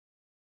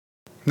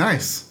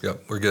Nice.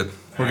 Yep, we're good.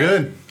 We're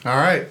good. All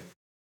right.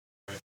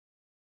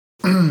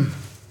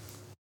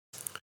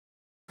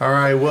 All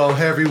right. Well,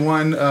 hey,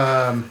 everyone.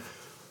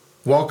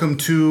 Welcome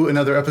to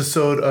another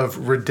episode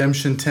of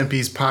Redemption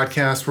Tempe's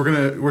podcast.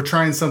 We're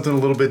trying something a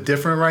little bit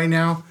different right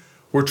now.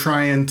 We're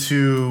trying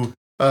to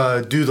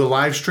do the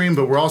live stream,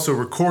 but we're also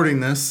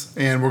recording this,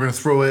 and we're going to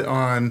throw it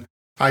on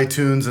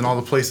iTunes and all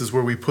the places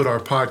where we put our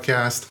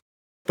podcast.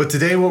 But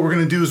today what we're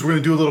going to do is we're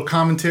going to do a little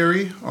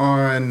commentary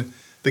on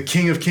the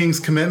King of Kings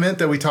commitment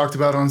that we talked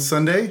about on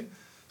Sunday.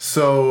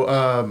 So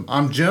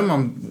I'm Jim.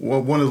 I'm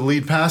one of the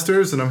lead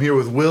pastors, and I'm here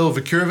with Will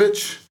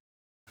Vakurovich.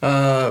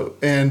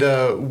 And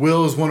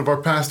Will is one of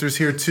our pastors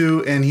here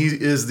too, and he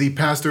is the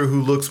pastor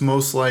who looks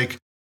most like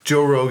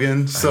Joe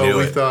Rogan. So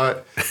we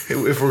thought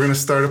if we're going to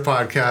start a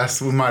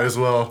podcast, we might as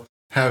well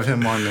have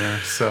him on there.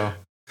 So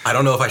I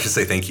don't know if I should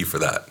say thank you for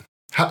that.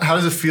 How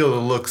does it feel to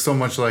look so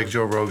much like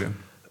Joe Rogan?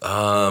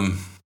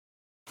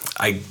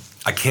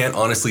 I can't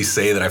honestly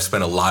say that I've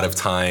spent a lot of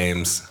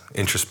times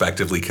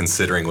introspectively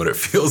considering what it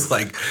feels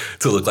like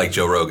to look like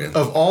Joe Rogan.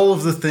 Of all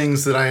of the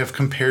things that I have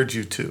compared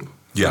you to,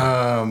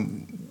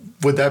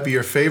 would that be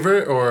your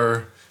favorite,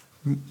 or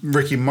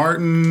Ricky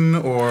Martin,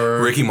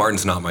 or... Ricky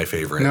Martin's not my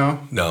favorite.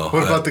 No?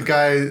 What about the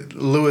guy,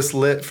 Louis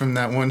Litt, from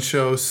that one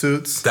show,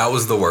 Suits? That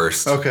was the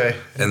worst. Okay.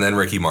 And then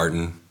Ricky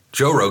Martin.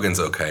 Joe Rogan's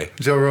okay.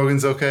 Joe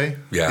Rogan's okay?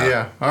 Yeah.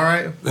 Yeah. All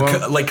right.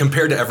 Well, like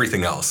compared to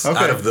everything else,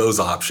 out of those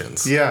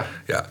options. Yeah.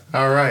 Yeah.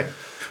 All right.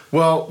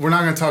 Well, we're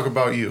not going to talk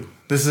about you.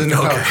 This isn't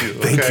about you.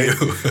 Thank you.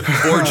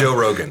 Or Joe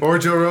Rogan. Or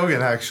Joe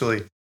Rogan,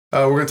 actually.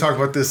 We're going to talk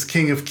about this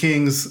King of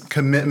Kings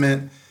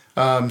commitment.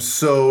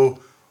 So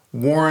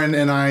Warren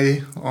and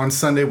I, on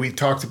Sunday, we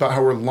talked about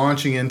how we're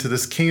launching into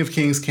this King of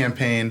Kings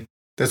campaign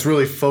that's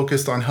really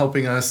focused on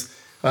helping us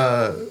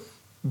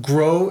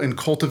grow and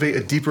cultivate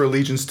a deeper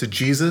allegiance to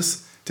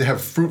Jesus, to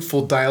have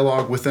fruitful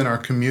dialogue within our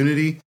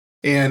community,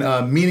 and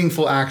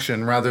meaningful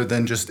action rather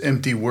than just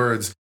empty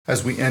words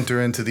as we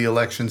enter into the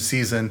election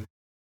season.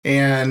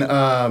 And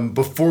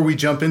before we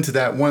jump into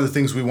that, one of the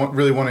things we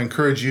really want to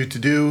encourage you to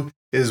do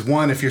is,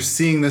 one, if you're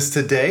seeing this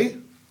today,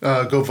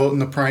 go vote in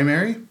the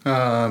primary.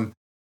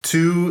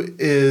 Two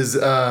is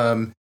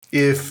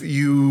if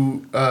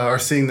you are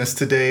seeing this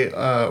today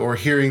or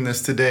hearing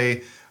this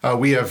today,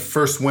 we have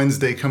First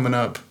Wednesday coming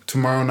up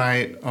tomorrow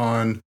night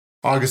on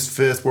August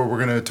 5th, where we're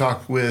going to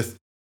talk with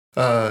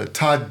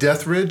Todd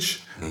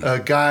Deathridge, a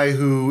guy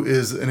who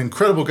is an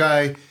incredible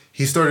guy.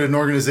 He started an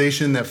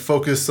organization that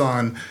focused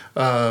on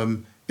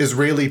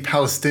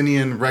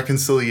Israeli-Palestinian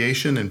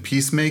reconciliation and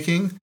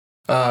peacemaking.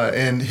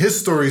 And his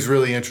story is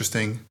really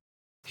interesting.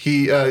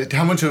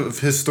 How much of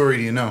his story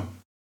do you know?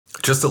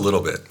 Just a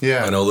little bit.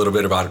 Yeah. I know a little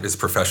bit about his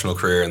professional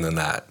career and then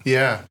that.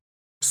 Yeah.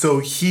 So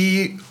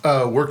he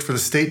worked for the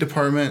State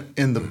Department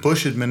in the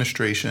Bush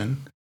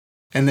administration.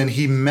 And then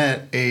he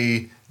met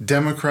a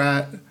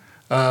Democrat,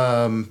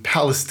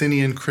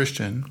 Palestinian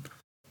Christian,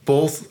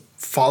 both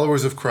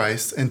followers of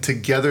Christ, and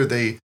together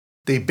they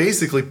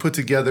basically put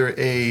together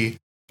an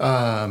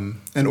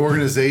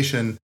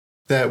organization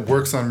that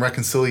works on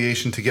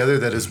reconciliation together,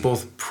 that is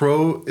both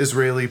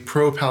pro-Israeli,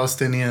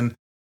 pro-Palestinian,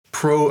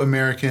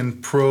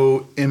 pro-American,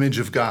 pro-image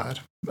of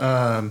God.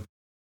 We're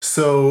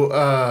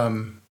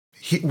going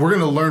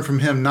to learn from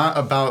him not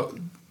about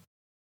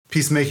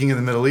peacemaking in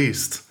the Middle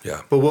East,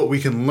 but what we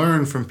can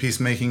learn from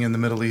peacemaking in the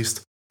Middle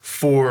East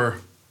for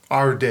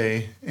our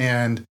day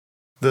and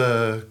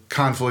the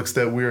conflicts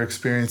that we're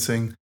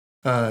experiencing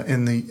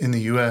in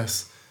the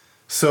U.S.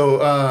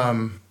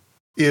 So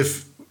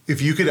if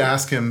you could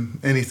ask him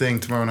anything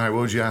tomorrow night,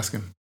 what would you ask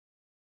him?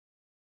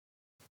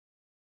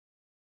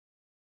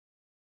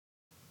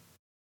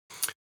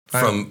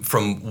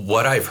 From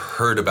what I've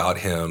heard about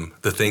him,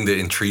 the thing that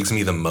intrigues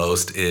me the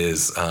most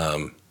is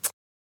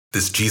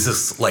this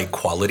Jesus-like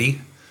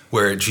quality,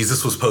 where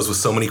Jesus was posed with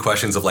so many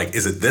questions of like,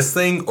 is it this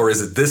thing or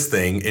is it this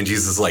thing? And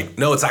Jesus is like,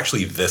 no, it's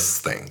actually this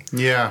thing.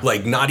 Yeah.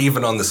 Like not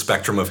even on the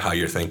spectrum of how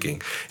you're thinking.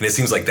 And it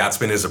seems like that's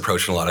been his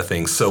approach in a lot of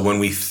things. So when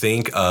we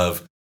think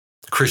of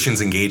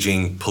Christians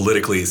engaging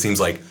politically, it seems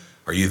like,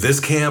 are you this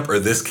camp or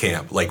this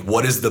camp? Like,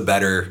 what is the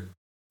better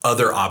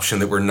other option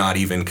that we're not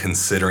even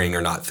considering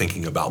or not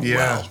thinking about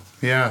well?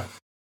 Yeah.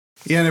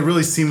 And it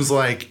really seems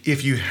like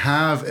if you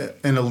have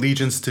an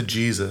allegiance to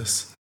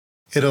Jesus,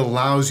 it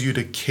allows you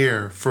to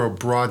care for a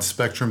broad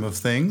spectrum of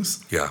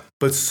things. Yeah.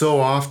 But so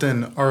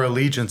often our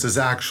allegiance is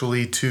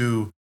actually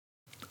to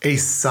a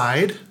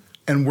side,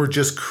 and we're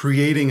just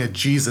creating a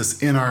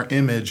Jesus in our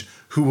image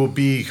who will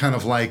be kind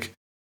of like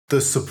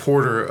the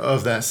supporter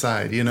of that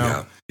side, you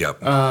know? Yeah.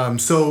 Yep.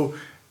 So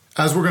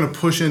as we're going to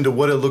push into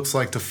what it looks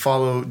like to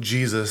follow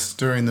Jesus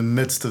during the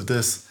midst of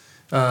this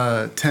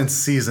tense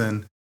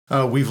season,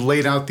 we've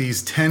laid out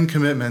these 10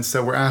 commitments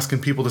that we're asking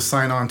people to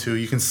sign on to.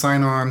 You can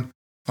sign on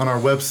our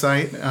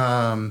website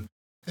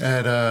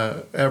at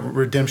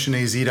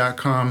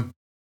redemptionaz.com.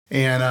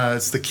 And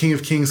it's the King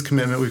of Kings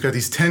commitment. We've got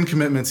these 10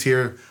 commitments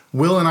here.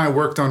 Will and I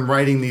worked on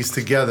writing these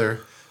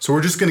together. So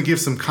we're just going to give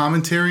some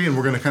commentary, and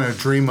we're going to kind of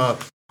dream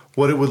up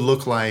what it would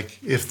look like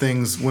if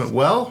things went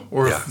well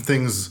or if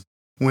things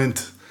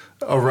went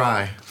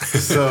awry.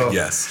 So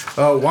Yes.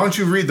 why don't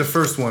you read the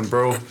first one,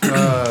 bro?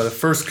 The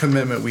first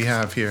commitment we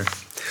have here.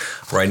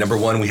 Right. Number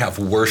one, we have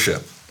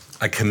worship.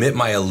 I commit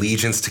my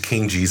allegiance to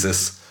King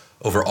Jesus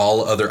over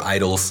all other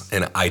idols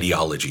and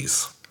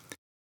ideologies.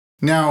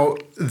 Now,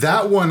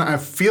 that one, I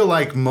feel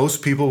like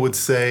most people would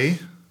say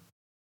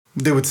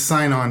they would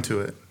sign on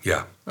to it.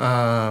 Yeah.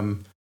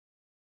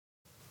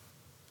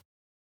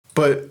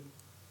 But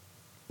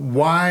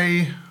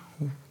why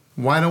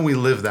don't we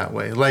live that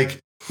way? Like,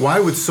 why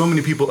would so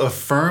many people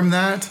affirm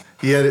that,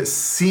 yet it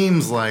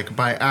seems like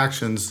by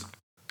actions,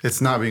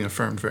 it's not being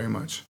affirmed very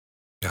much?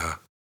 Yeah.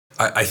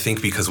 I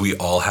think because we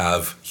all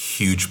have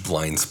huge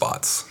blind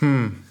spots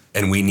and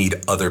we need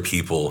other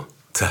people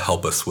to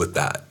help us with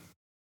that.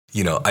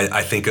 You know,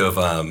 I think of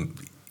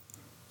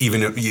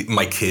even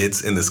my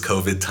kids in this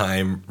COVID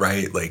time,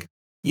 right? Like,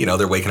 you know,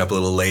 they're waking up a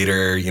little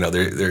later, you know,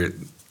 they're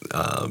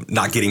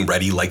not getting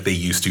ready like they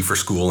used to for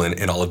school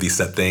and all of these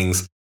set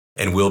things.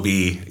 And we'll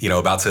be, you know,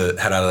 about to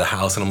head out of the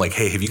house. And I'm like,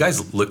 hey, have you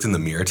guys looked in the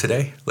mirror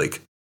today? Like,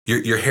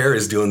 your hair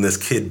is doing this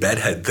kid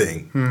bedhead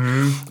thing.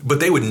 Mm-hmm. But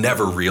they would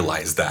never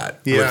realize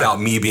that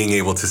without me being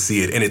able to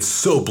see it. And it's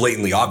so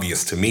blatantly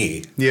obvious to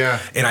me. Yeah.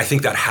 And I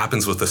think that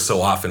happens with us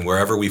so often.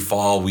 Wherever we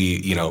fall,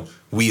 we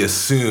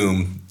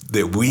assume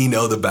that we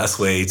know the best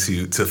way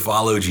to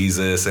follow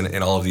Jesus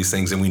and all of these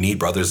things. And we need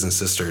brothers and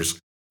sisters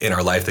in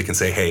our life that can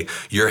say, hey,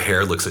 your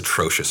hair looks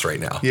atrocious right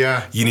now.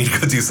 Yeah. You need to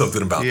go do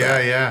something about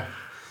that. Yeah.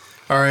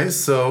 All right,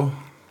 so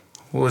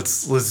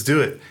let's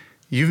do it.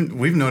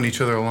 We've known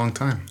each other a long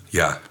time.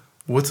 Yeah.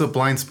 What's a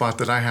blind spot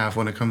that I have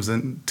when it comes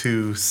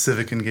into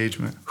civic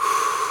engagement?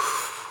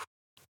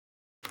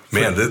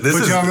 Man, this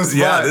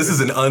is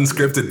an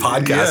unscripted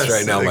podcast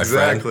right now, my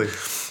friend.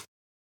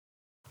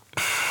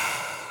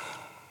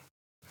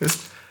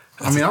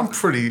 I'm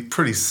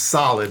pretty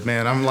solid,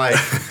 man. I'm like,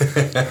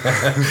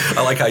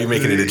 I like how you're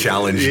making it a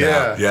challenge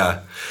now.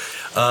 Yeah.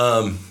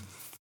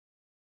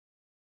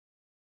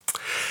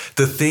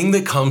 The thing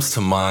that comes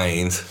to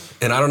mind,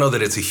 and I don't know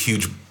that it's a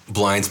huge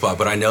blind spot,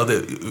 but I know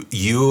that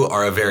you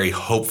are a very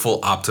hopeful,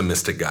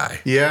 optimistic guy.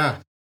 Yeah.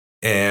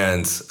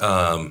 And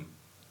an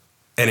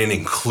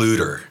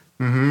includer,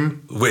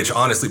 which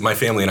honestly, my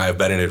family and I have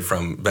benefited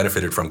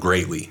from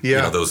greatly. Yeah.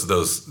 You know,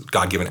 those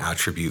God-given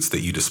attributes that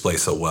you display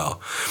so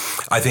well.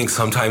 I think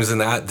sometimes in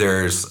that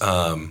there's,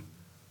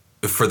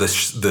 for the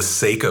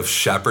sake of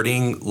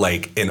shepherding,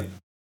 like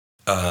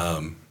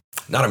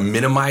not a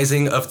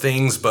minimizing of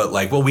things, but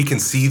like, well, we can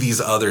see these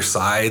other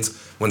sides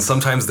when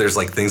sometimes there's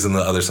like things on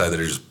the other side that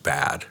are just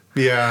bad.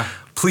 Yeah.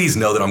 Please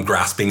know that I'm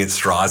grasping at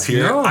straws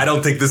here. No. I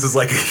don't think this is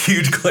like a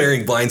huge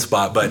glaring blind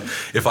spot, but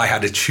if I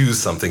had to choose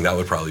something, that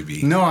would probably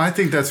be. No, I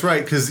think that's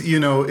right. Because, you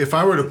know, if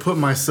I were to put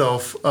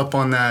myself up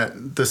on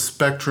the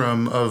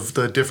spectrum of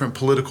the different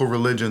political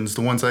religions,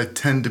 the ones I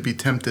tend to be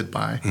tempted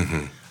by,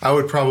 I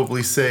would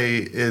probably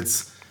say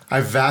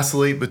I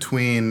vacillate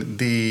between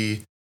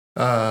the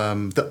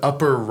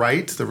upper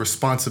right, the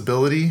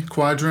responsibility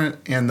quadrant,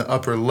 and the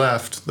upper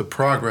left, the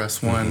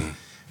progress one.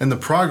 And the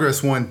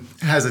progress one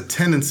has a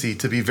tendency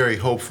to be very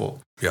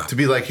hopeful. Yeah. To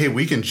be like, hey,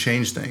 we can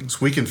change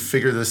things. We can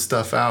figure this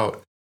stuff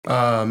out.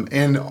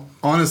 And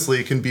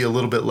honestly, it can be a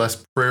little bit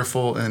less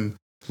prayerful and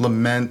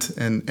lament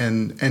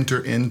and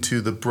enter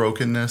into the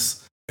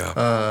brokenness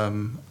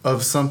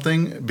of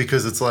something,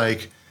 because it's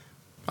like,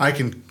 I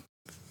can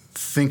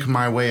think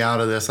my way out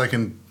of this. I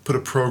can put a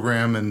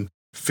program and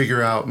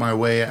figure out my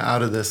way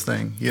out of this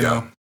thing, you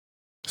know?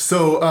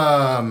 So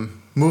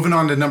moving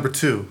on to number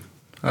 2,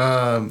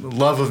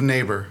 love of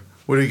neighbor.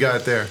 What do you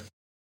got there?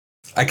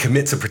 I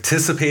commit to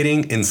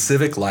participating in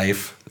civic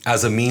life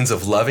as a means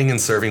of loving and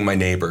serving my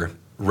neighbor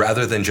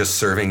rather than just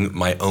serving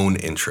my own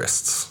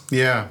interests.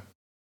 Yeah.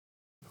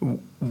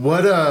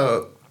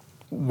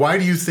 Why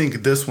do you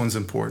think this one's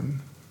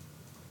important?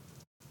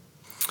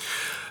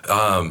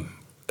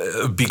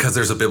 Because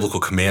there's a biblical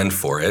command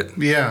for it.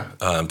 Yeah.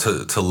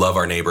 To love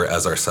our neighbor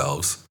as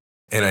ourselves.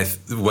 And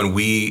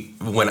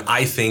when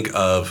I think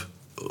of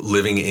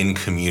living in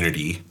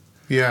community,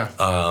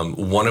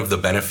 one of the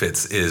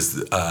benefits is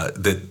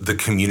that the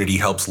community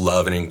helps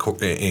love and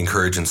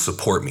encourage and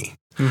support me.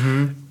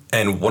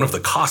 And one of the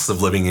costs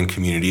of living in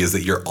community is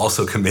that you're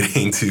also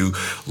committing to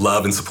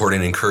love and support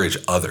and encourage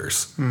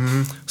others.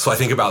 So I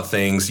think about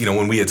things, you know,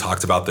 when we had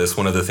talked about this,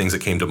 one of the things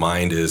that came to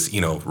mind is, you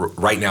know,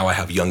 right now I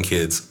have young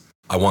kids.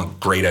 I want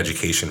great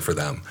education for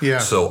them. Yeah.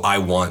 So I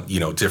want, you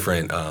know,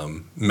 different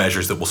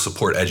measures that will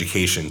support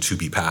education to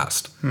be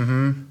passed.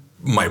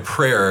 My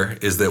prayer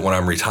is that when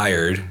I'm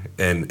retired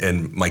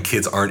and my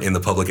kids aren't in the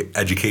public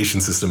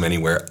education system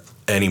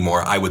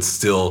anymore, I would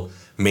still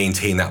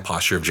maintain that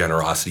posture of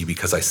generosity,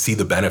 because I see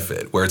the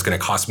benefit where it's going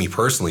to cost me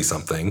personally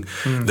something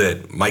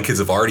that my kids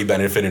have already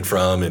benefited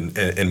from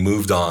and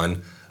moved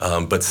on,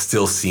 but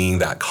still seeing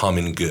that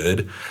common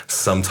good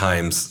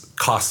sometimes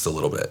costs a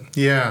little bit.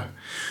 Yeah.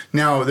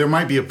 Now, there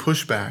might be a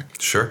pushback.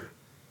 Sure.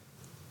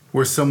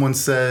 Where someone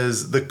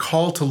says the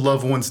call to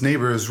love one's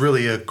neighbor is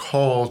really a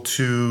call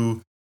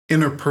to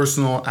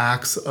interpersonal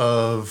acts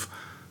of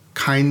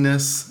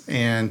kindness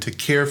and to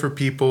care for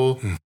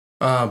people.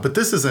 But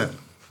this isn't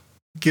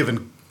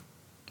given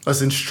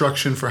us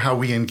instruction for how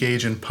we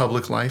engage in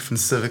public life and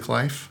civic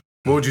life.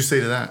 What would you say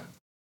to that?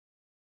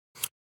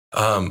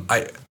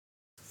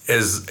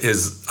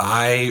 As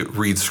I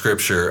read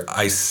scripture,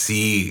 I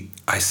see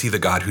the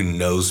God who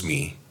knows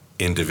me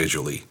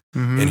individually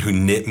and who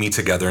knit me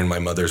together in my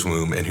mother's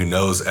womb and who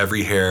knows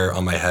every hair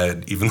on my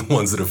head, even the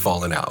ones that have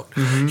fallen out.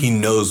 He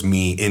knows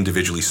me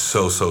individually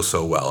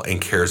so well and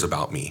cares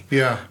about me.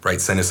 Yeah. Right?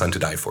 Sent his son to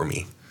die for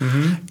me.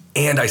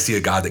 And I see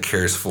a God that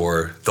cares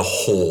for the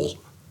whole.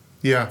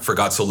 Yeah. For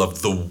God so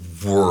loved the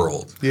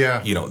world.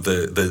 Yeah. You know,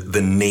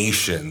 the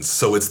nations.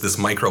 So it's this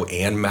micro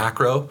and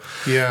macro.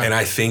 Yeah. And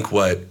I think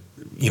what,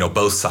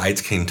 both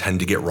sides can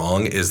tend to get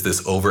wrong is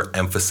this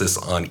overemphasis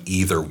on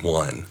either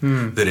one.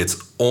 That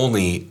it's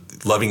only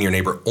loving your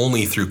neighbor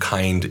only through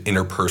kind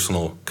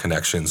interpersonal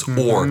connections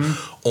or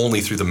only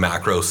through the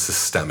macro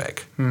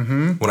systemic.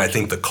 When I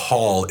think the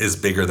call is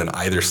bigger than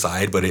either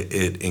side, but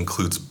it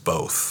includes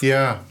both.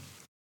 Yeah.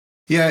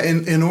 Yeah.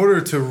 In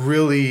order to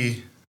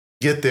really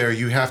get there,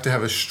 you have to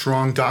have a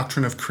strong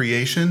doctrine of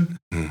creation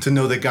to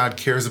know that God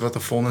cares about the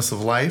fullness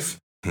of life,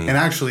 and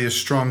actually a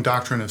strong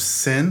doctrine of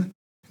sin,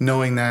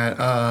 knowing that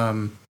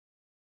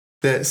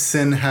that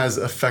sin has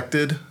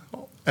affected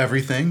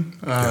everything.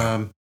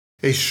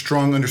 A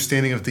strong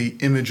understanding of the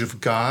image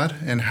of God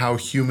and how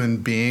human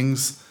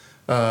beings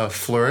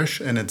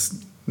flourish, and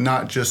it's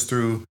not just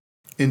through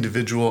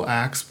individual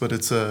acts, but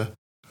it's a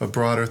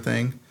broader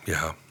thing.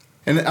 Yeah.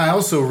 And I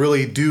also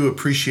really do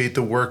appreciate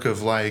the work of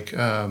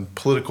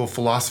political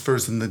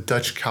philosophers in the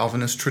Dutch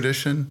Calvinist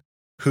tradition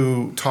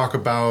who talk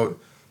about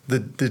the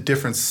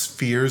different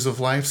spheres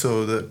of life.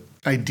 So the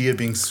idea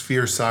being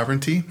sphere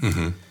sovereignty.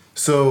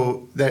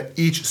 So that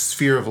each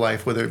sphere of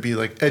life, whether it be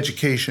like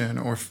education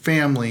or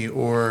family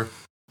or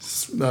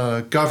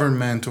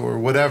government or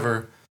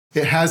whatever,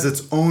 it has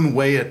its own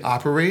way it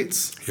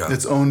operates,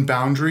 its own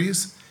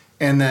boundaries,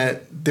 and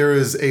that there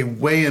is a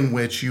way in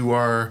which you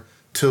are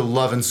to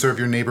love and serve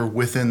your neighbor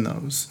within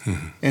those.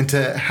 And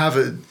to have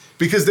it,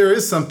 because there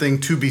is something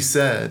to be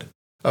said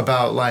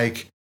about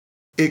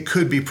it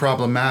could be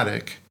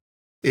problematic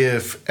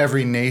if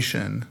every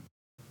nation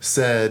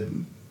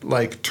said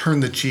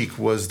turn the cheek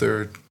was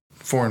their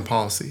foreign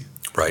policy.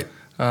 Right.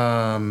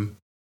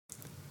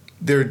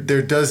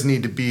 There does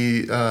need to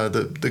be,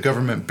 the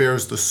government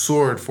bears the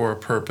sword for a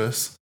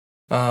purpose.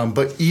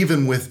 But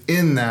even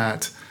within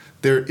that,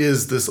 there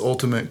is this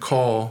ultimate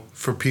call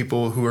for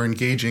people who are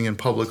engaging in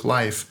public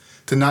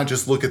life to not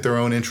just look at their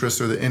own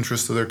interests or the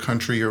interests of their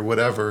country or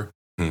whatever,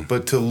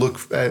 but to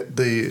look at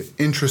the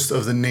interest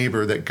of the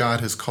neighbor that God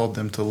has called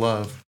them to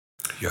love.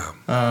 Yeah.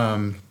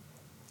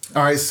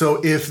 All right.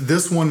 So if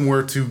this one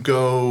were to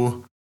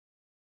go,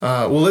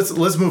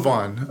 let's move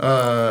on.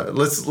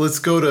 Let's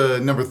go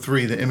to number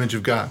 3, the image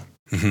of God.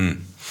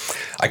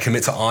 I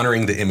commit to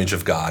honoring the image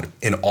of God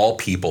in all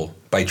people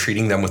by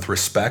treating them with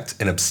respect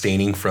and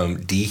abstaining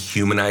from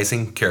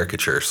dehumanizing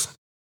caricatures.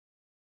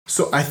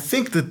 So I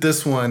think that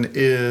this one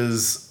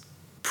is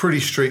pretty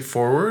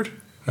straightforward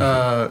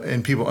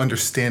in people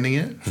understanding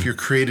it. If you're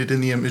created in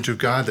the image of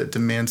God, that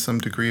demands some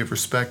degree of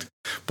respect.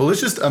 But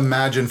let's just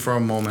imagine for a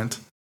moment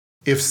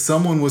if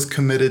someone was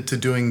committed to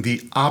doing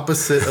the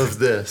opposite of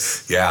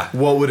this.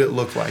 What would it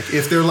look like?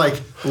 If their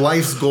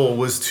life's goal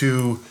was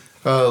to,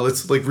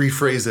 let's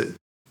rephrase it,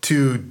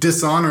 to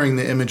dishonoring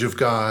the image of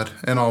God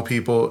and all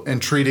people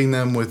and treating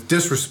them with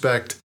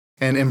disrespect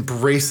and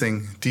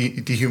embracing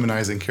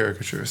dehumanizing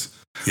caricatures.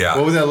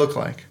 What would that look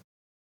like?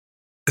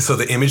 So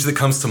the image that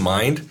comes to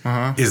mind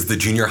is the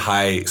junior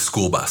high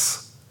school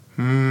bus.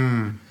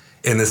 And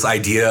this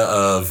idea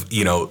of,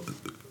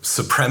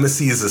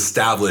 supremacy is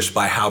established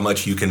by how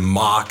much you can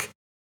mock,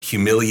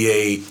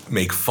 humiliate,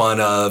 make fun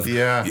of.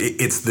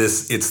 It's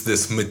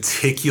this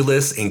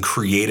meticulous and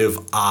creative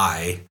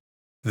eye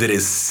that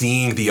is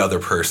seeing the other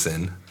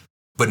person,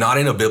 but not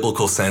in a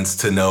biblical sense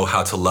to know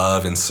how to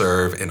love and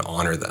serve and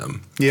honor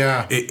them.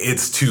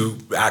 It's to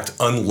act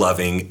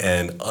unloving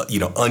and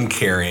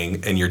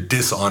uncaring, and you're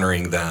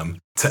dishonoring them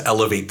to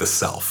elevate the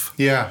self.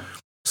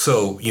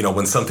 So,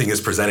 when something is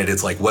presented,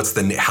 it's like,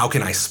 how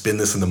can I spin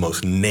this in the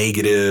most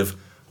negative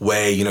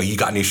way? You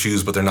got new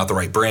shoes, but they're not the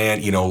right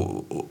brand,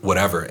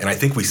 whatever. And I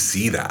think we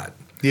see that.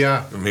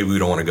 Maybe we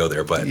don't want to go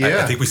there, but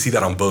I think we see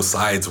that on both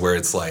sides where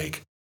it's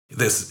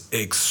this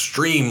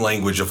extreme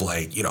language of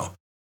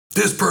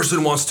this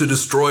person wants to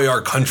destroy our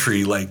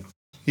country.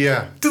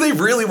 Do they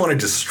really want to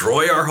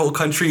destroy our whole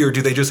country, or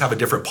do they just have a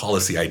different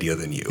policy idea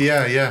than you?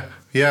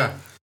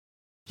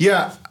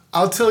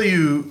 I'll tell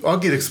you, I'll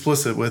get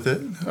explicit with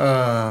it,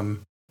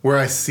 where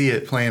I see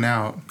it playing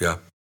out.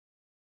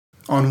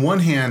 On one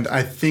hand,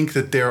 I think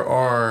that there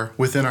are,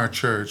 within our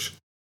church,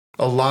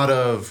 a lot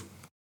of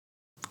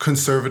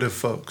conservative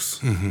folks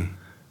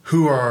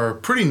who are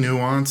pretty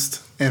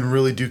nuanced and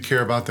really do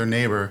care about their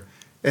neighbor.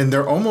 And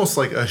they're almost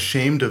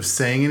ashamed of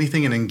saying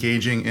anything and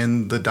engaging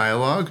in the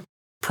dialogue,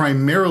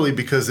 primarily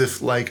because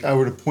if I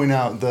were to point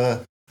out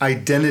the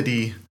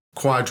identity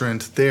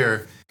quadrant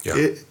there,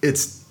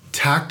 its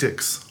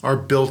tactics are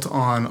built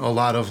on a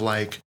lot of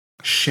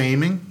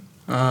shaming,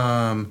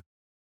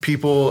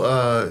 people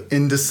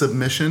into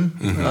submission,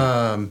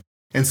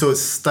 and so it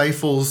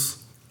stifles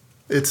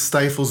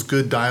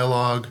good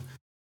dialogue,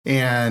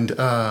 and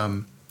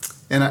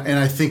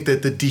I think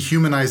that the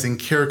dehumanizing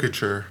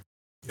caricature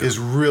is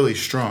really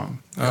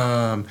strong.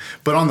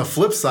 But on the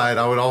flip side,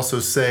 I would also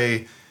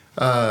say,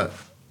 on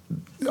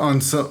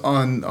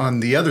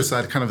the other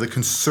side, kind of the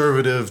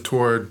conservative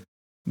toward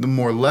the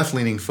more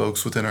left-leaning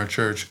folks within our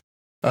church,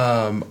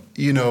 there's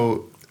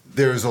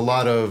a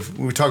lot of,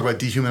 when we talk about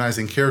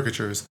dehumanizing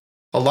caricatures,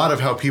 a lot of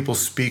how people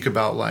speak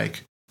about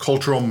like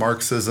cultural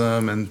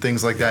Marxism and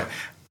things like that,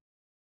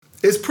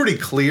 it's pretty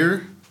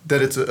clear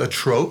that it's a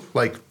trope.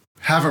 Like,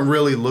 haven't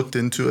really looked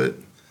into it.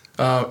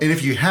 And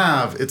if you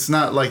have, it's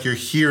not like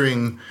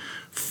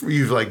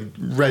you've like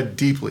read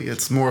deeply.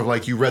 It's more of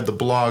like you read the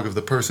blog of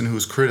the person who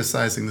was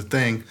criticizing the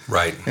thing.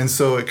 Right. And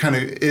so it kind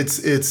of,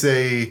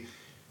 it's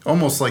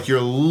almost like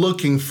you're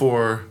looking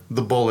for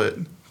the bullet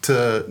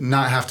to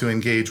not have to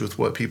engage with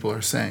what people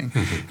are saying.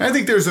 And I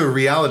think there's a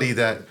reality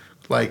that,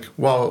 like,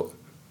 while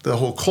the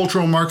whole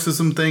cultural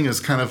Marxism thing is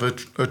kind of a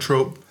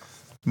trope,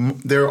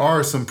 there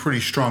are some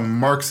pretty strong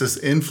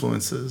Marxist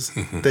influences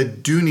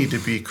that do need to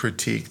be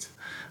critiqued.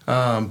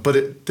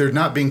 But they're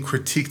not being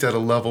critiqued at a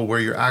level where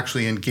you're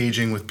actually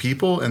engaging with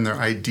people and their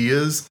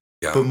ideas,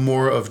 but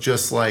more of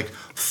just like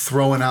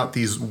throwing out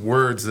these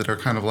words that are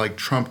kind of like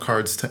trump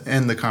cards to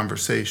end the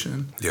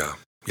conversation. Yeah.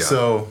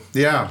 So,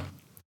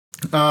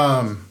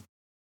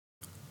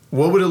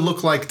 what would it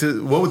look like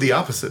what would the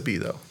opposite be,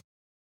 though?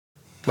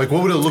 Like,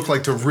 what would it look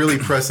like to really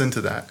press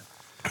into that?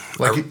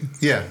 Like,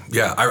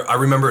 I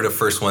remember at a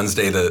First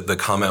Wednesday, the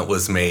comment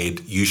was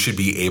made, you should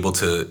be able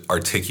to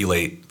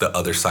articulate the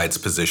other side's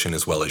position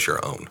as well as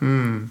your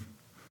own.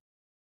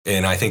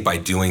 And I think by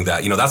doing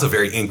that, that's a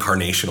very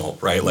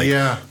incarnational, right?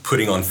 Like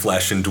putting on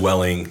flesh and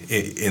dwelling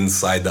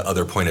inside the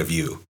other point of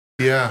view.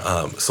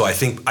 So I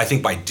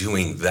think by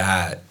doing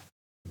that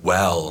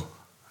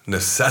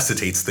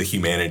necessitates the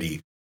humanity,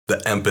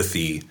 the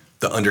empathy,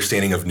 the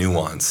understanding of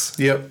nuance.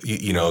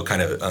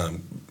 Kind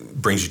of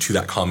brings you to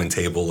that common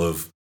table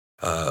of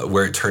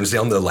where it turns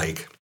down the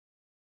like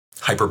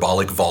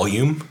hyperbolic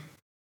volume,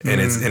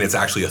 and it's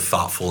actually a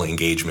thoughtful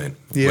engagement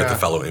with the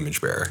fellow image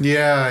bearer.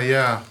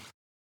 Yeah,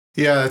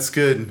 that's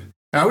good.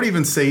 I would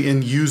even say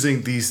in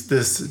using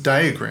this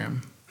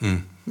diagram,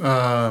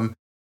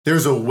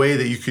 there's a way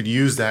that you could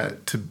use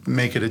that to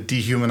make it a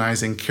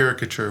dehumanizing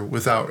caricature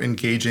without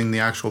engaging the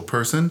actual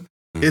person.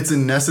 It's a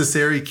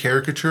necessary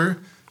caricature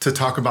to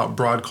talk about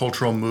broad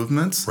cultural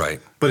movements, right?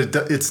 But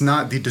it's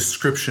not the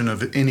description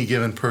of any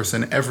given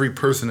person. Every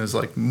person is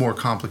like more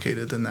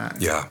complicated than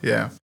that.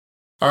 Yeah.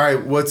 All right.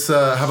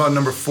 How about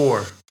number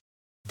 4?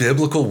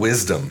 Biblical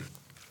wisdom.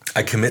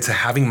 I commit to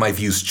having my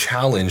views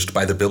challenged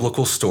by the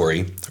biblical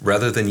story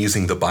rather than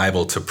using the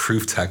Bible to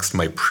proof text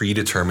my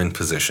predetermined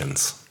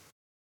positions.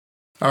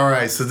 All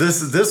right. So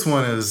this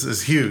one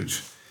is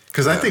huge,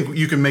 because I think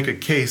you can make a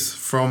case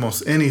for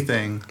almost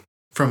anything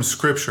from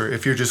Scripture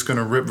if you're just going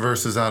to rip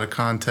verses out of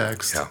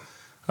context.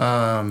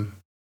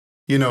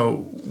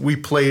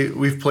 We've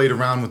played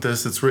around with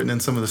this. It's written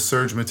in some of the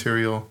Surge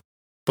material,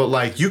 but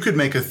like you could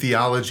make a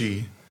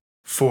theology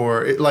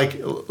for it. Like,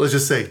 let's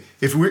just say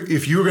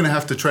if you were going to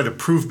have to try to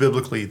prove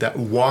biblically that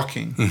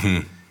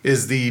walking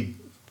is the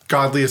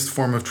godliest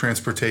form of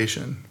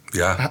transportation.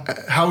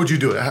 How would you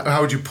do it?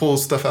 How would you pull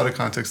stuff out of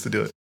context to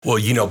do it? Well,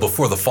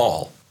 before the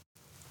fall,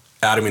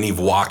 Adam and Eve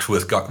walked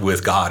with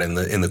God in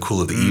the cool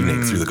of the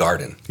evening through the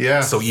garden.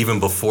 So even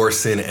before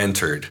sin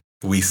entered,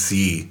 we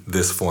see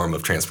this form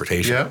of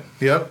transportation.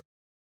 The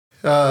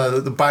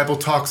Bible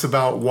talks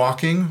about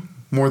walking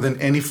more than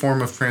any form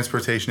of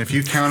transportation. If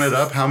you count it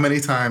up, how many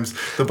times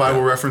the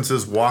Bible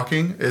references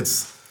walking,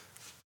 it's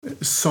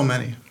so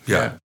many.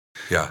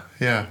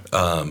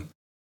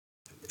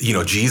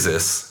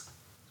 Jesus,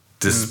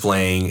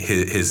 displaying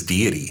his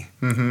deity,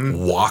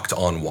 walked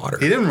on water.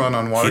 He didn't run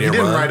on water. He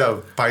didn't ride a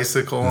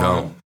bicycle.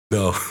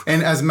 No.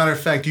 And as a matter of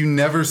fact, you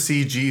never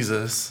see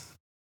Jesus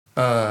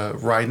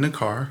riding a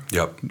car,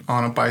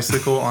 on a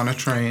bicycle, on a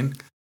train.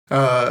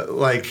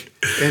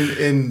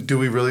 And do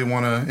we really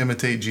want to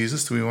imitate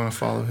Jesus? Do we want to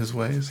follow his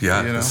ways?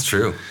 That's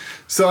true.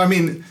 So, I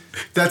mean,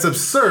 that's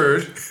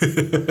absurd.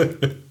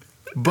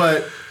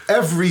 But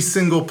every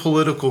single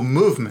political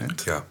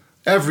movement,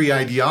 every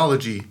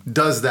ideology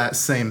does that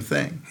same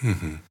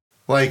thing.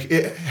 Like,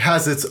 it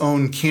has its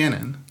own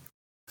canon.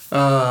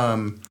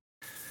 Let's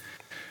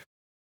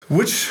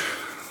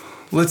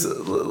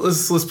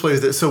play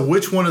this. So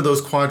which one of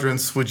those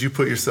quadrants would you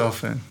put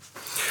yourself in?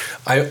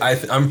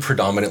 I'm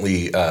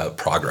predominantly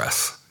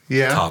progress.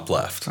 Top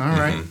left. All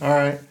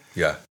right.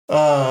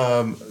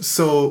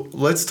 So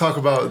let's talk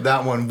about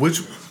that one.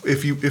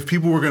 If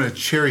people were going to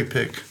cherry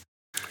pick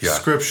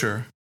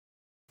Scripture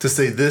to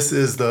say this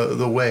is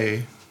the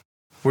way,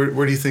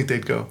 where do you think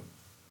they'd go?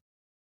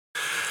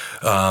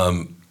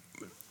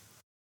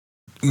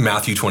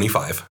 Matthew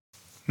 25.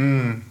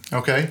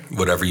 Okay.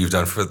 Whatever you've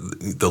done for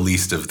the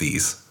least of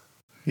these.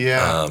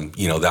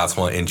 That's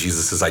one. And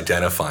Jesus is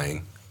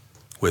identifying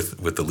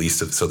with the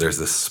least of. So there's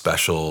this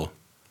special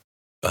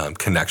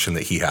connection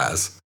that he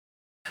has.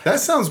 That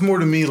sounds more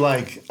to me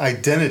like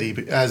identity,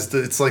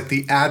 it's like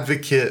the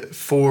advocate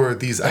for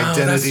these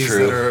identities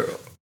that are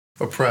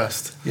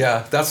oppressed.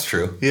 Yeah, that's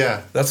true.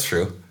 Yeah. That's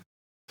true.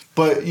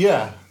 But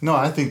yeah, no,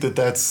 I think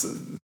that's,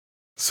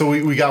 so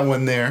we got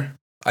one there.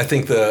 I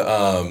think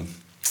the,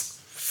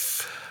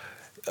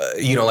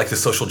 like the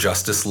social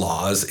justice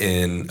laws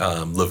in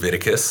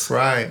Leviticus,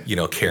 right?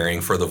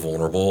 Caring for the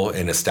vulnerable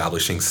and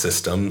establishing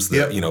systems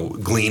that,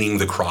 gleaning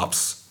the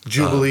crops.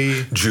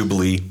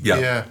 Jubilee.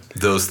 Yeah.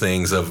 Those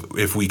things of,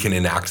 if we can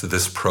enact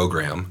this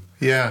program,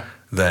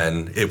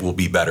 then it will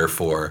be better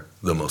for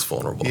the most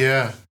vulnerable.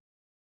 Yeah.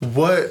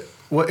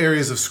 What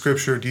areas of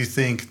scripture do you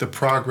think the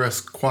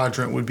progress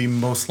quadrant would be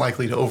most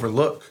likely to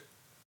overlook?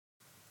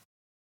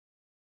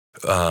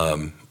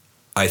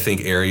 I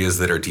think areas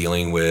that are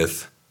dealing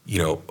with,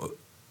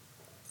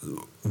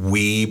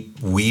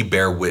 we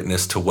bear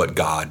witness to what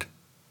God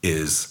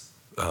is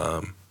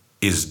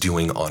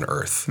doing on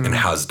earth and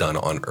has done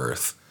on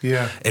earth.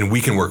 Yeah. And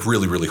we can work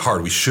really, really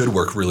hard. We should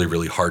work really,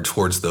 really hard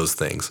towards those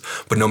things.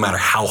 But no matter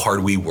how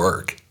hard we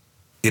work,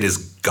 it is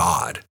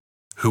God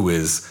who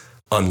is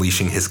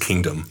unleashing his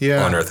kingdom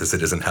on earth as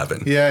it is in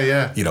heaven.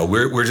 Yeah.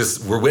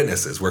 We're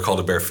witnesses. We're called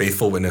to bear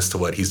faithful witness to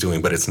what he's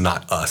doing, but it's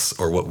not us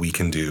or what we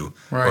can do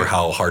or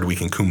how hard we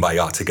can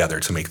kumbaya together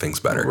to make things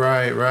better.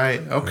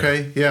 Right.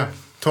 Okay. Yeah,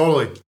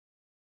 totally.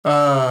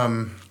 Yeah,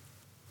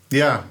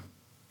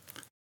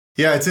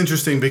 it's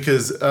interesting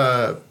because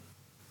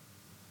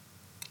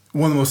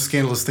one of the most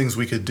scandalous things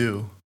we could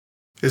do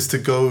is to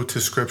go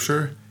to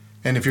scripture,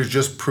 and if you're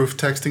just proof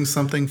texting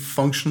something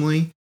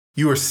functionally,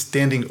 you are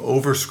standing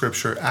over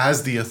scripture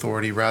as the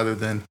authority rather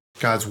than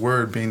God's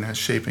word being that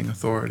shaping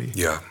authority.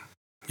 Yeah.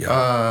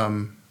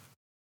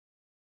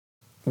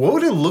 What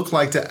would it look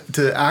like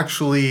to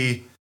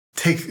actually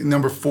take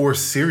number 4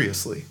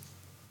 seriously?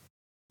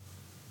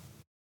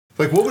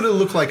 Like, what would it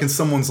look like in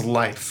someone's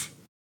life?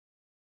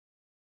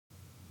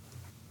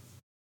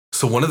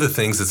 So one of the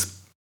things that's,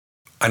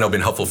 I know,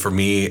 been helpful for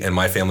me and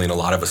my family and a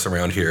lot of us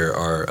around here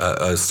are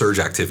a surge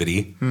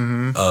activity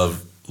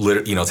of,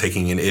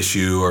 taking an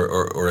issue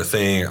or a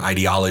thing,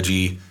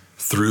 ideology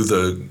through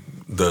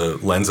the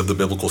lens of the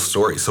biblical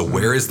story. So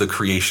where is the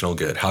creational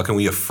good? How can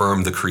we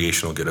affirm the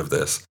creational good of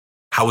this?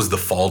 How has the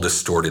fall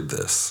distorted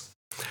this?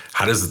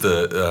 How does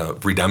the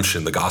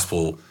redemption, the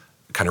gospel,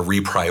 kind of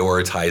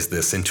reprioritize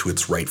this into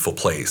its rightful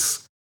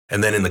place?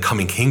 And then in the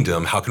coming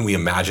kingdom, how can we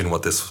imagine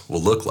what this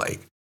will look like?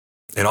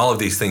 And all of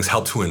these things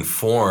help to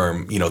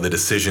inform, the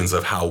decisions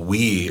of how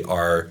we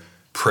are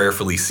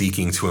prayerfully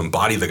seeking to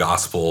embody the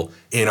gospel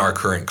in our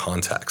current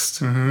context.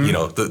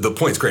 The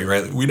point's great,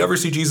 right? We never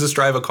see Jesus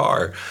drive a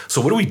car.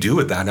 So what do we do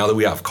with that now that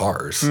we have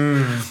cars?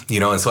 And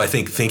so I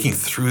think thinking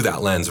through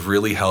that lens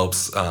really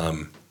helps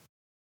to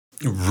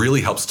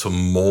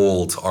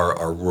mold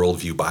our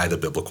worldview by the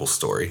biblical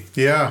story.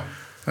 Yeah,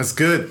 that's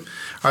good.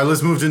 All right,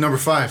 let's move to number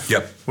 5.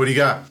 Yep. What do you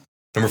got?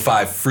 Number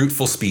 5,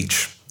 fruitful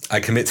speech. I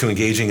commit to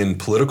engaging in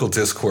political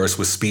discourse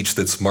with speech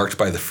that's marked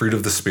by the fruit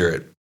of the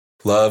Spirit: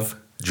 love,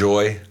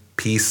 joy,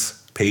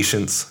 peace,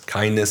 patience,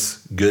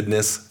 kindness,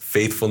 goodness,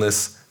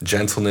 faithfulness,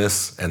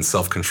 gentleness, and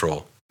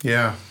self-control.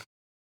 Yeah.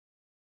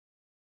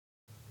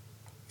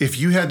 If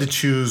you had to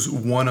choose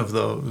one of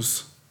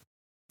those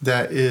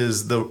that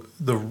is the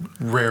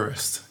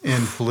rarest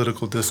in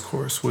political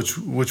discourse, which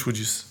would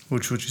you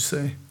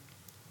say?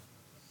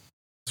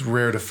 It's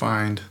rare to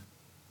find.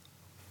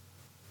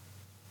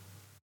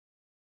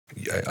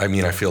 I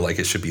mean, I feel like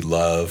it should be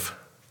love.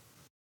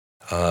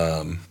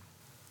 But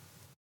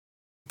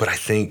I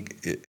think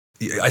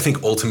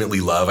ultimately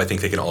love, I think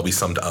they can all be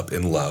summed up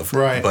in love.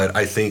 Right. But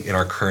I think in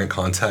our current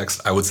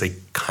context, I would say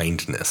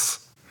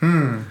kindness.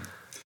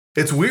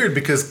 It's weird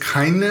because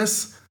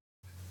kindness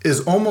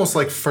is almost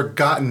like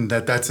forgotten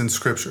that that's in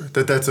scripture,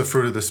 that that's a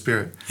fruit of the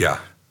Spirit. Yeah.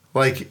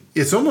 Like,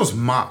 it's almost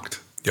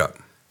mocked. Yeah.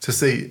 To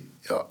say,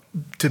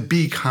 to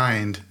be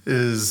kind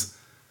is,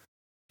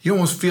 you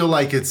almost feel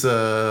like it's like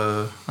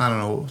a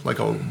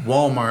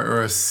Walmart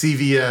or a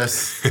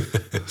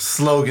CVS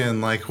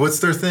slogan. Like, what's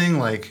their thing?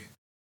 Like,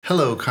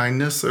 hello,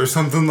 kindness, or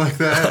something like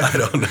that.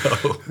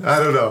 I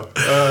don't know.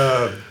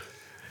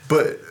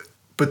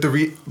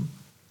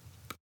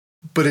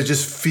 But it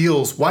just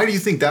feels, why do you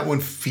think that one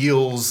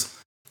feels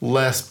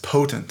less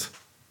potent?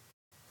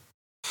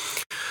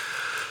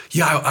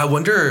 Yeah, I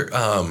wonder,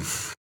 I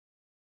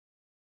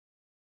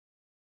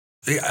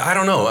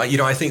don't know.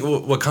 I think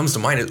what comes to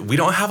mind is we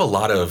don't have a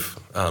lot of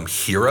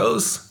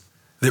heroes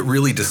that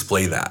really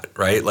display that,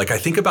 right? Like, I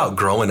think about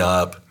growing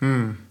up,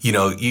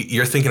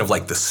 you're thinking of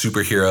like the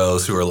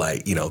superheroes who are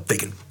like, they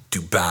can do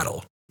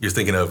battle. You're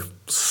thinking of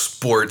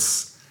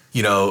sports,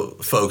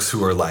 folks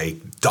who are like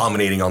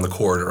dominating on the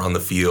court or on the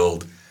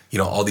field,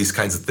 all these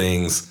kinds of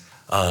things.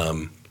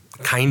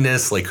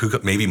 Kindness, like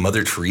maybe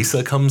Mother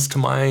Teresa comes to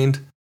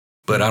mind.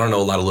 But I don't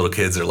know, a lot of little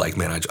kids are like,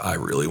 man, I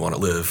really want to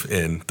live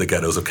in the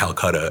ghettos of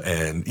Calcutta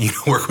and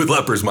work with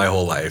lepers my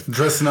whole life.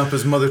 Dressing up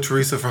as Mother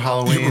Teresa for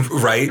Halloween.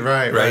 Right.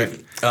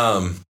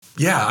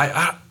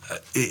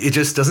 It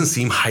just doesn't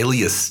seem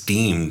highly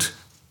esteemed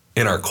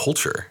in our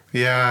culture.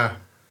 Yeah.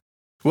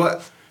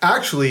 Well,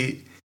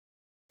 actually,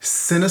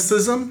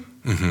 cynicism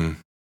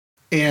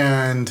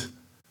and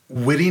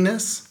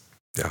wittiness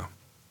Yeah.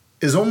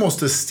 is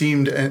almost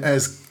esteemed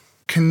as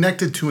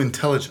connected to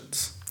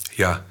intelligence.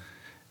 Yeah.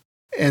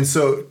 And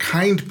so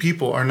kind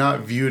people are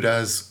not viewed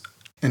as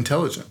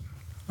intelligent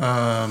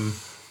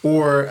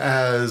or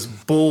as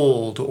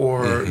bold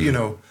or, you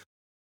know,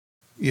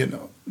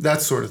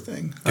 that sort of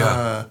thing.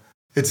 Yeah.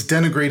 It's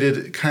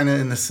denigrated kind of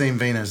in the same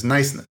vein as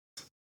niceness.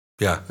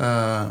 Yeah.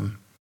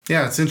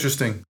 Yeah, it's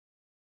interesting.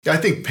 I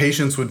think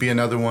patience would be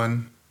another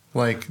one,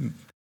 like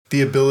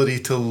the ability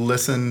to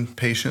listen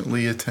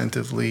patiently,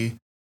 attentively,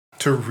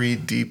 to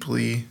read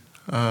deeply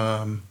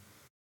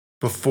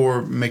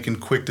before making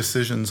quick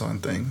decisions on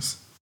things.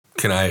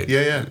 Can I?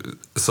 Yeah.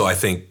 So I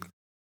think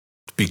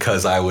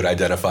because I would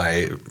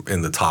identify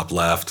in the top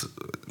left,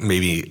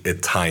 maybe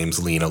at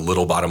times lean a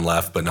little bottom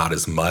left, but not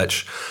as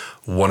much.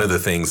 One of the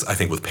things I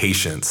think with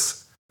patience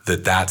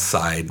that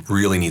side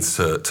really needs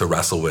to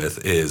wrestle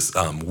with is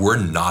we're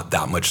not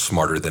that much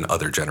smarter than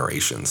other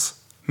generations.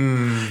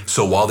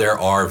 So while there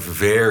are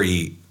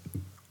very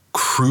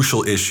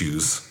crucial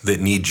issues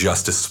that need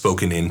justice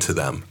spoken into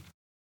them,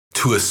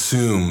 to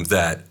assume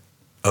that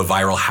a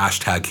viral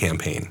hashtag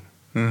campaign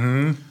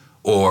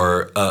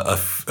or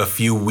a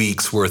few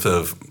weeks worth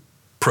of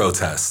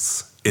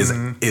protests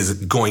is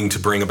going to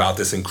bring about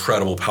this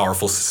incredible,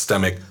 powerful,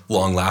 systemic,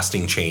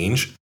 long-lasting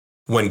change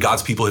when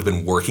God's people have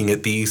been working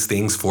at these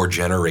things for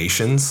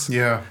generations.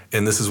 Yeah.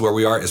 And this is where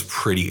we are, is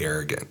pretty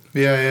arrogant.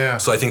 Yeah.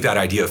 So I think that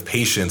idea of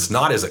patience,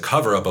 not as a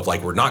cover-up of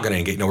like, we're not going to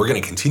engage. No, we're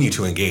going to continue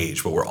to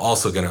engage, but we're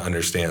also going to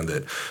understand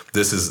that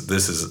this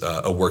is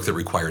a work that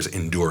requires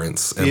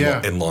endurance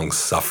and long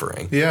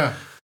suffering. Yeah.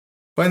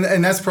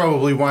 And that's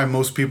probably why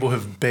most people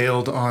have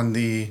bailed on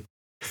the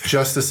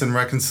justice and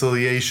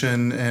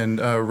reconciliation and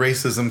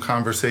racism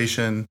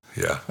conversation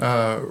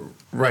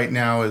right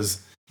now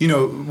is,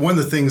 one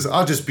of the things,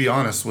 I'll just be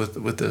honest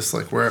with this,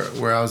 like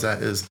where I was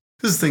at is,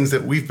 this is things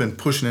that we've been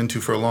pushing into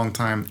for a long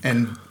time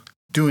and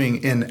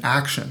doing in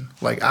action,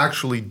 like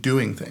actually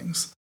doing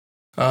things.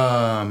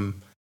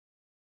 And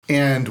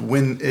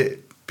when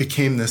it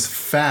became this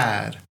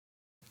fad,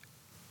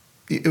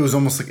 it was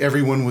almost like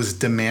everyone was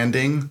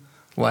demanding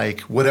like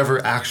whatever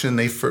action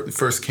they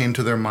first came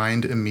to their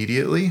mind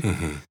immediately.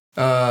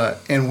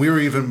 And we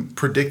were even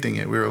predicting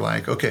it. We were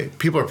like, okay,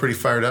 people are pretty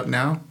fired up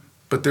now,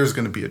 but there's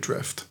going to be a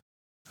drift.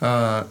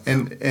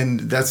 And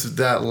that's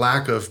that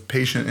lack of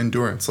patient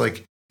endurance.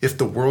 Like if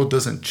the world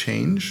doesn't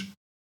change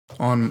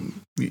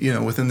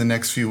within the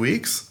next few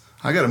weeks,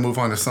 I got to move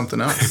on to something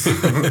else.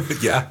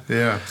 Yeah.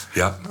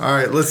 All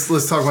right, let's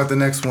talk about the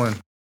next one.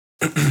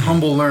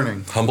 Humble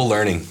learning. Humble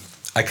learning.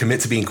 I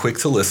commit to being quick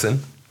to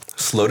listen,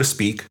 slow to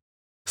speak,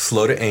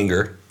 slow to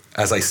anger,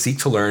 as I seek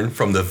to learn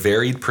from the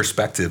varied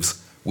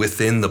perspectives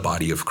within the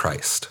body of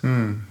Christ.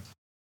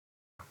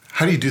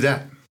 How do you do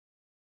that?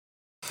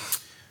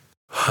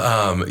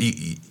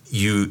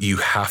 You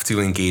have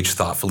to engage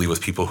thoughtfully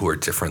with people who are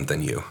different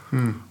than you.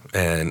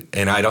 And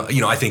I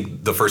don't, I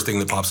think the first thing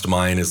that pops to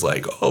mind is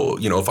like,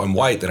 if I'm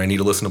white, then I need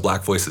to listen to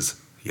black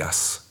voices.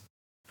 Yes.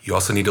 You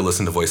also need to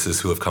listen to voices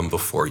who have come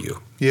before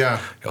you.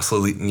 Yeah. You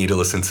also need to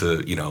listen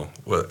to,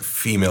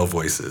 female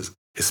voices,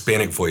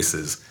 Hispanic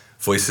voices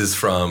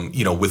from,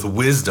 with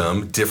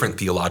wisdom, different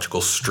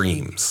theological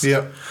streams.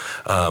 Yeah.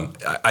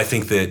 I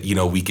think that,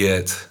 we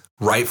get,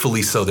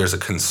 rightfully so, there's a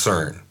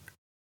concern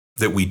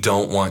that we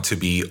don't want to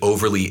be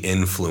overly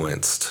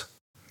influenced,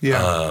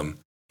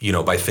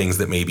 by things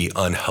that may be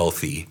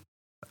unhealthy,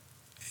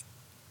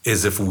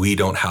 as if we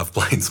don't have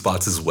blind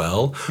spots as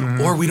well,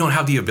 or we don't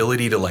have the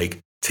ability to like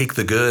take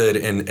the good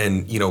and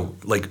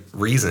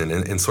reason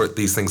and sort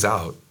these things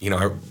out.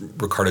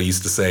 Ricardo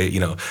used to say,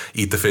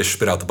 eat the fish,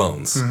 spit out the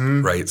bones,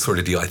 right? Sort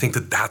of deal. I think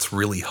that that's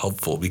really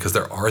helpful because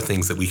there are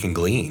things that we can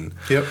glean.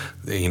 Yep.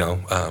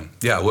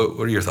 What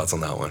are your thoughts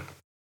on that one?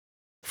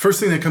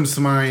 First thing that comes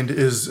to mind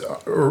is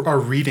our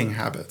reading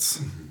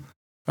habits.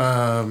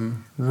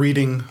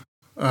 Reading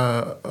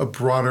a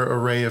broader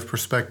array of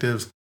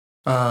perspectives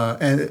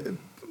and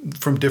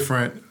from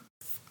different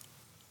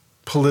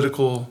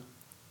political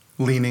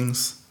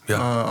leanings,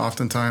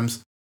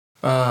 oftentimes,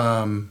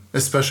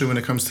 especially when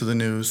it comes to the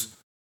news.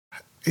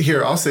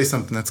 Here, I'll say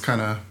something that's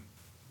kind of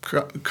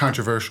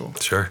controversial.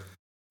 Sure.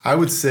 I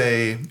would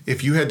say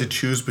if you had to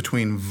choose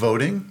between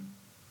voting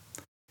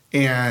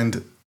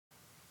and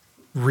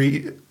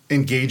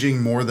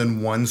engaging more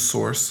than one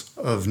source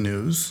of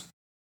news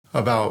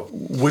about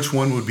which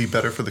one would be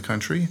better for the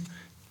country,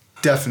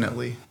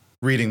 definitely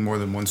reading more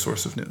than one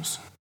source of news.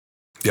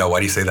 Yeah, why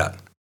do you say that?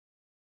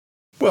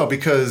 Well,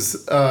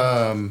 because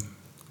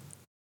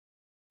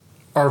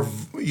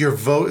your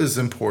vote is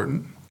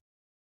important,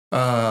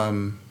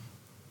 but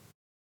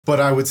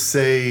I would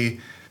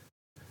say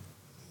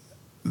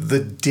the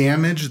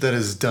damage that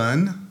is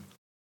done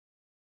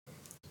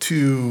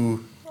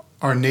to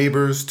our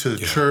neighbors, to the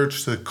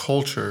church, to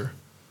culture,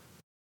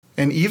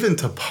 and even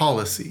to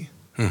policy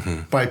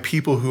by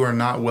people who are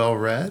not well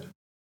read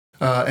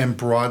and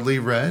broadly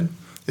read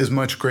is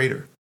much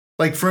greater.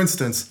 Like, for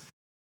instance,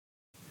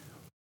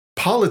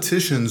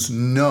 politicians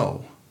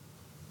know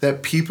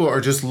that people are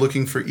just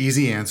looking for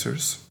easy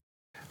answers,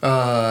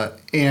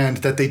 and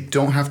that they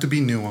don't have to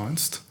be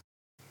nuanced.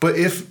 But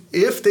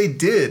if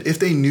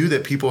they knew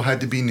that people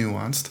had to be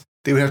nuanced,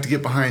 they would have to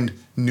get behind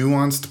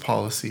nuanced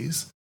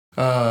policies,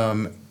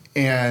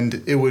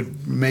 and it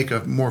would make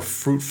a more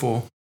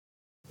fruitful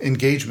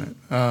engagement.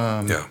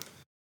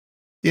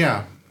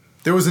 Yeah.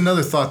 There was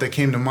another thought that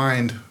came to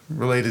mind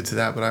related to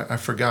that, but I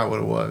forgot what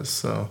it was.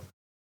 So,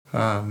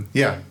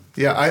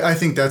 I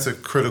think that's a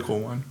critical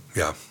one.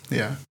 Yeah.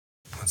 Yeah.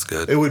 That's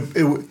good.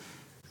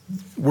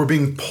 We're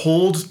being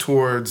pulled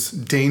towards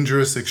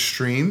dangerous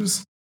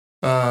extremes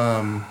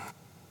in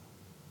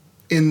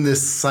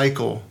this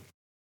cycle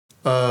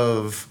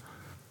of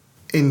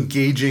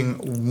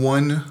engaging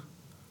one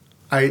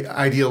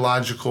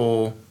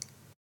ideological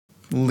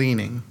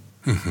leaning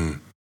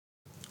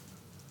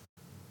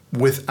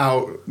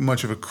without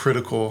much of a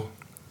critical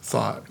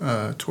thought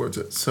towards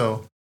it.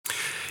 So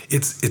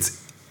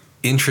it's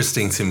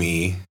interesting to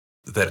me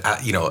that,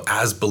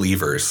 as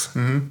believers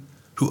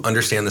who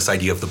understand this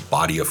idea of the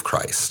body of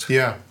Christ,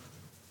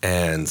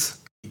 and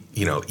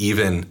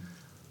even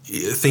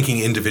thinking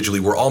individually,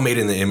 we're all made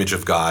in the image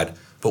of God,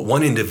 but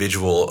one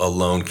individual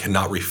alone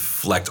cannot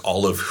reflect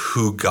all of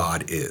who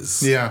God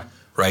is. Yeah.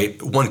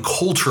 Right? One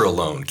culture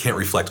alone can't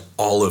reflect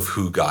all of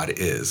who God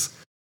is.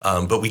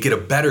 But we get a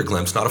better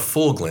glimpse, not a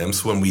full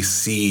glimpse, when we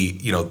see,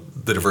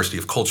 the diversity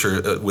of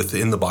culture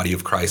within the body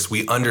of Christ.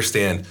 We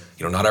understand,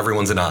 not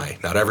everyone's an eye,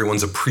 not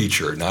everyone's a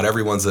preacher, not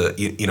everyone's a,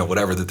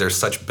 whatever, that there's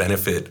such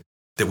benefit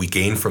that we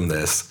gain from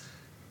this.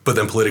 But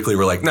then politically,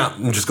 we're like, nah,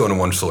 I'm just going to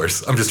one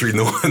source. I'm just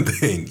reading the one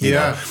thing, you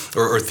know?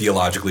 Or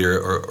theologically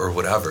or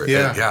whatever.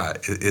 Yeah.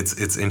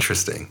 It's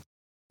interesting.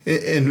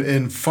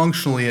 And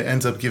functionally, it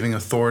ends up giving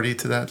authority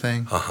to that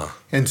thing.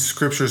 And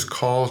Scripture's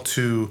call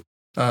to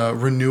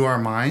renew our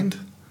mind.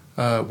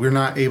 We're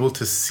not able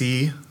to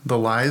see the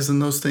lies in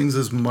those things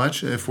as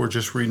much if we're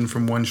just reading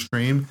from one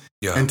stream.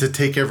 Yeah. And to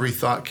take every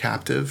thought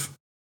captive,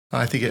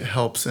 I think it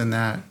helps in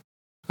that.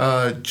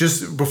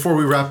 Just before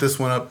we wrap this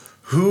one up,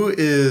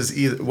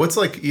 what's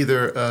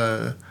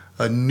either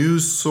a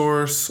news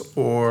source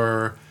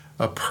or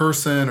a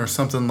person or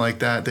something like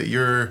that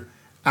you're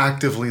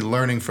actively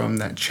learning from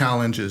that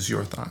challenges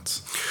your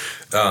thoughts?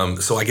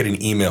 So I get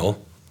an email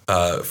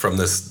from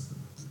this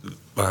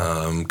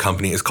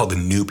company. It's called The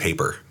New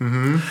Paper.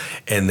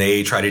 And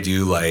they try to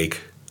do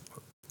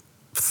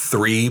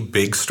 3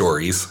 big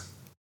stories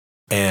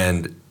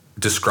and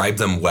describe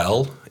them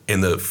well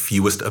in the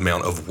fewest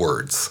amount of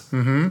words.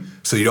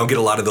 So you don't get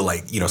a lot of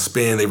the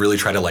spin. They really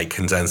try to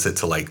condense it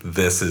to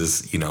this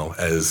is,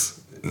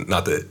 as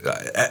not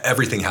that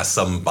everything has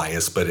some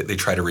bias, but they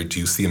try to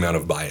reduce the amount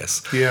of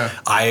bias. Yeah.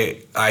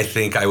 I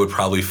think I would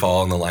probably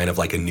fall in the line of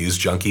a news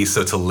junkie.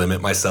 So to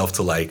limit myself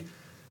to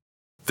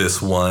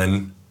this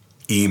one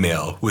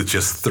email with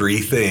just 3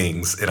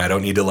 things, and I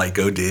don't need to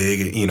go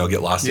dig,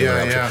 get lost in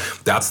it.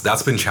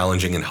 That's been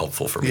challenging and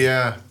helpful for me.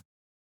 Yeah.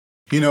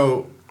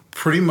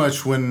 Pretty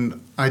much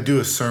when I do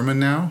a sermon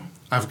now,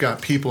 I've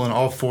got people in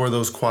all 4 of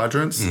those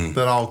quadrants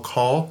that I'll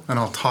call and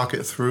I'll talk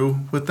it through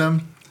with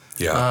them.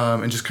 Yeah.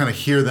 And just kind of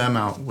hear them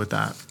out with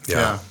that.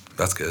 Yeah.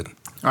 That's good.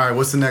 All right.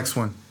 What's the next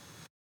one?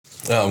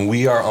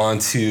 We are on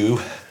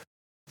to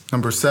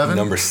Number 7.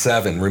 Number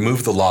 7,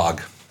 remove the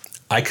log.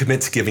 I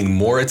commit to giving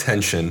more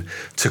attention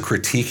to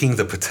critiquing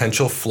the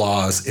potential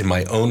flaws in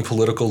my own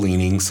political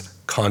leanings,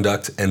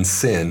 conduct, and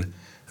sin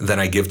than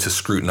I give to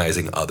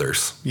scrutinizing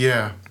others.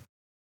 Yeah.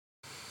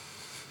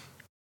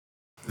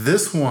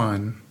 This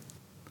one,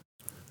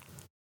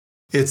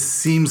 it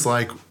seems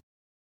like,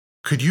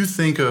 could you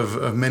think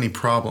of many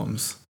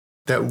problems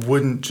that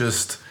wouldn't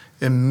just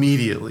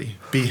immediately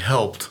be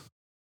helped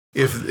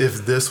if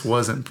this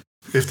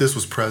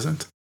was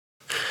present?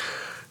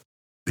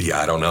 Yeah,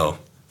 I don't know.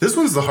 This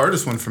one's the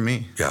hardest one for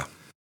me. Yeah.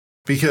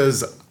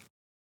 Because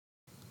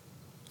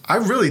I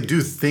really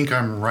do think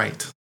I'm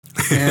right.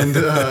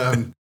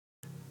 And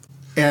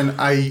and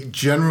I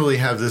generally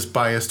have this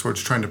bias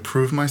towards trying to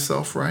prove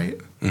myself right.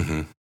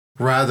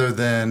 Rather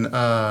than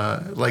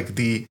I'll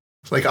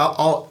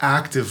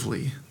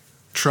actively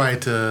try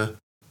to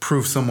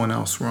prove someone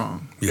else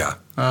wrong. Yeah.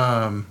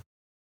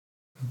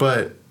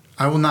 But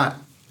I will not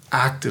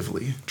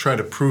actively try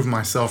to prove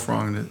myself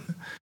wrong.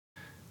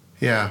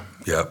 Yeah.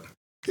 Yep.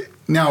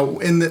 Now,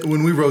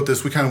 when we wrote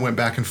this, we kind of went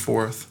back and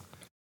forth.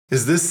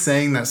 Is this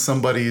saying that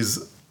somebody's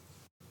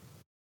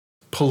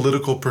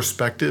political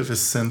perspective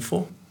is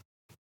sinful?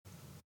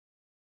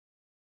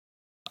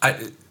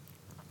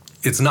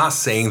 It's not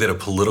saying that a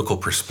political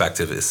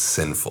perspective is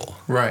sinful.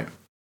 Right.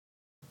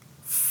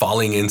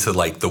 Falling into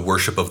the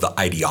worship of the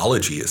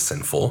ideology is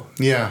sinful.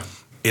 Yeah.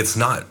 It's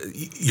not,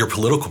 your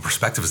political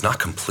perspective is not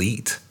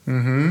complete.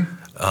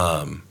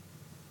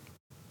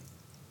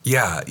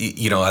 Yeah,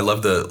 I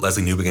love the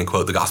Leslie Newbigin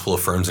quote, the gospel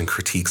affirms and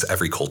critiques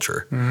every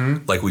culture.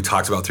 Like we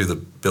talked about through the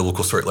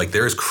biblical story,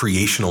 there is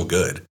creational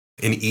good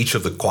in each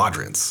of the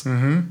quadrants.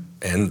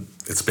 And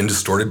it's been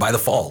distorted by the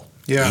fall.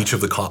 Yeah. Each of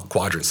the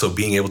quadrants. So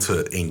being able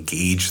to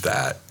engage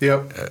that,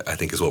 I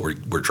think is what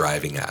we're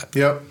driving at.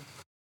 Yep.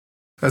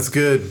 That's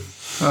good.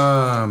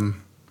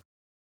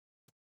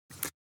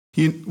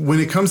 When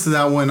it comes to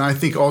that one, I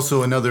think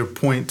also another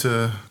point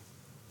to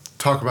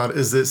talk about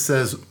is it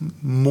says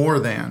more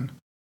than.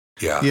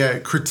 Yeah,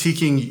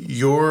 critiquing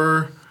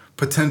your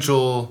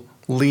potential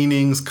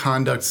leanings,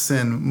 conduct,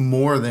 sin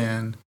more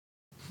than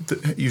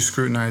you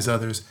scrutinize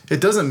others. It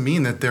doesn't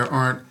mean that there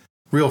aren't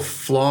real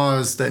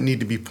flaws that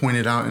need to be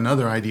pointed out in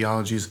other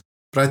ideologies.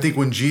 But I think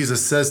when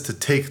Jesus says to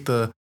take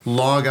the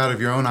log out of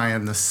your own eye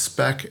and the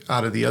speck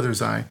out of the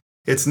other's eye,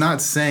 it's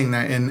not saying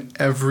that in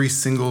every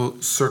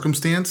single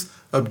circumstance,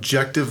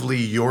 objectively,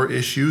 your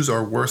issues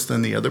are worse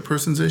than the other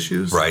person's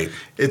issues. Right.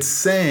 It's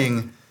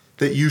saying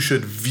that you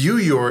should view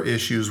your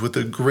issues with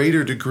a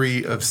greater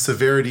degree of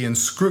severity and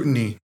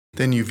scrutiny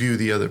than you view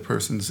the other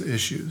person's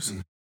issues.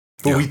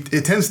 But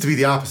it tends to be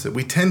the opposite.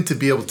 We tend to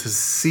be able to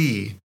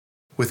see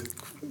with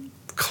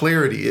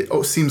clarity.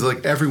 It seems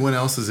like everyone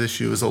else's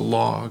issue is a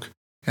log,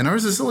 and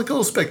ours is like a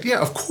little speck. Yeah,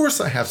 of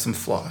course I have some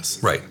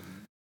flaws. Right.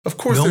 Of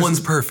course, no one's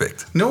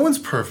perfect. No one's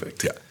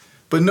perfect. Yeah.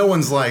 But no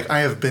one's like, I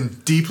have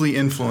been deeply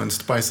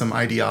influenced by some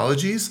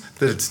ideologies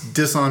that it's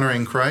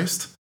dishonoring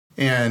Christ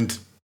and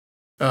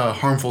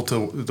harmful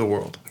to the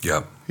world.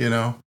 Yeah. You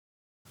know?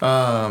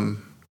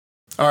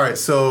 All right,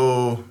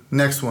 so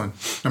next one,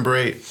 number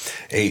 8.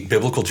 8,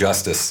 biblical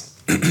justice.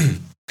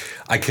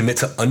 I commit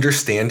to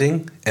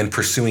understanding and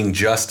pursuing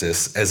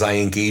justice as I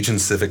engage in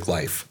civic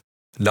life,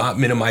 not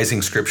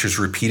minimizing Scripture's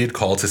repeated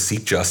call to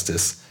seek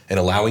justice and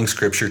allowing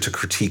Scripture to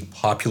critique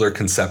popular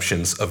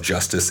conceptions of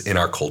justice in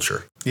our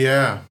culture.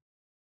 Yeah.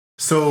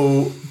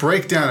 So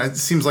breakdown, it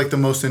seems like the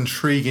most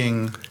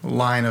intriguing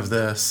line of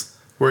this,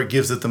 where it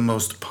gives it the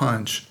most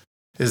punch,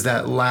 is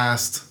that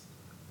last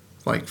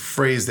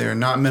phrase there,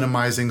 not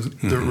minimizing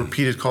the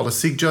repeated call to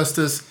seek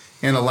justice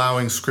and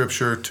allowing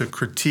Scripture to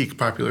critique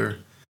popular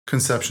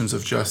conceptions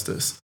of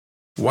justice.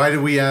 Why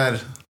did we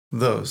add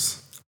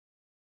those?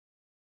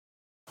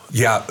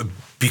 Yeah,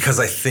 because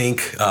I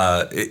think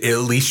at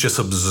least just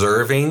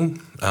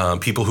observing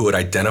people who would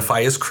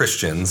identify as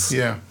Christians,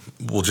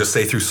 we'll just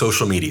say through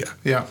social media.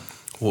 Yeah.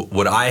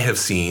 What I have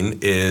seen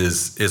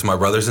is my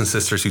brothers and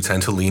sisters who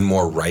tend to lean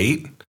more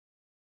right.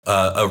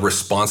 A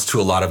response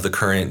to a lot of the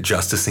current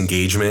justice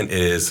engagement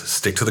is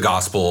stick to the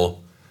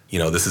gospel. You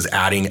know, this is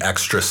adding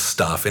extra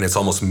stuff, and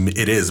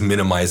it is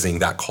minimizing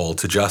that call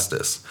to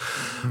justice.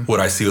 Mm-hmm.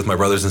 What I see with my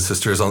brothers and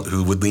sisters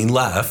who would lean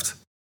left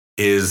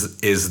is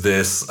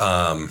this,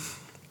 man,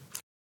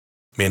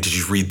 did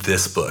you read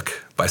this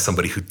book by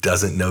somebody who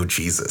doesn't know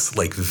Jesus?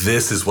 Like,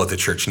 this is what the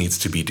church needs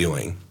to be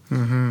doing.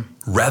 Mm-hmm.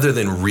 Rather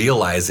than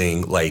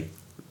realizing,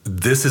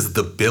 this is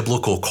the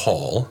biblical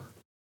call.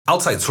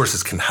 Outside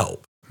sources can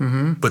help.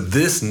 Mm-hmm. But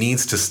this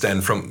needs to stem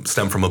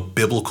from a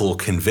biblical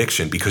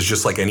conviction, because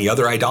just like any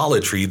other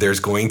idolatry, there's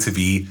going to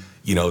be,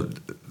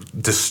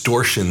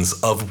 distortions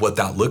of what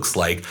that looks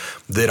like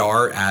that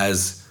are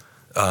as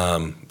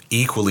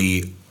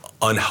equally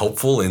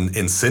unhelpful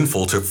and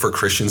sinful for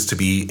Christians to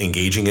be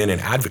engaging in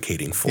and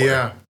advocating for.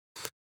 Yeah.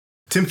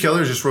 Tim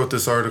Keller just wrote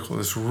this article,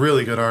 this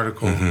really good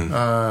article.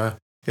 Mm-hmm.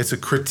 It's a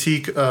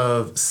critique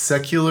of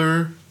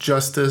secular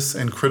justice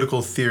and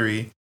critical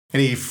theory.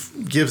 And he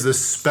gives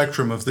this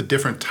spectrum of the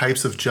different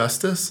types of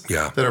justice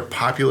that are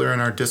popular in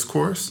our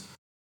discourse.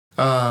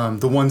 The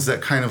ones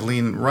that kind of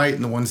lean right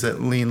and the ones that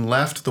lean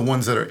left, the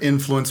ones that are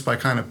influenced by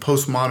kind of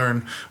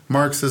postmodern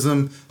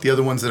Marxism, the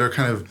other ones that are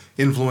kind of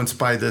influenced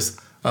by this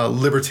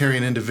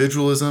libertarian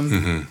individualism.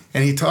 Mm-hmm.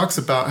 And he talks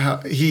about how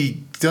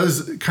he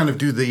does kind of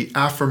do the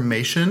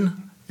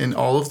affirmation in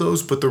all of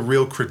those, but the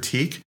real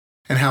critique,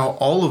 and how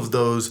all of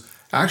those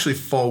actually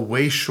fall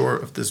way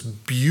short of this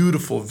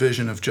beautiful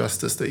vision of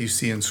justice that you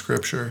see in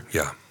Scripture.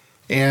 Yeah.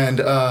 And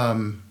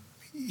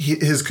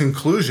his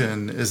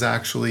conclusion is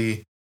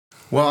actually,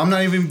 well, I'm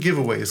not even going to give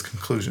away his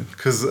conclusion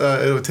because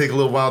it would take a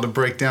little while to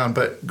break down,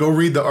 but go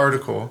read the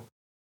article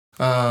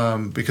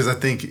because I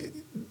think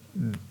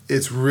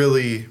it's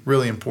really,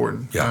 really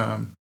important. Yeah.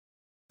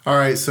 All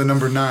right, so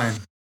number 9.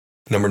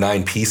 Number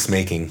 9,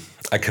 peacemaking.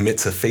 I commit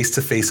to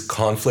face-to-face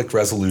conflict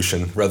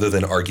resolution rather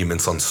than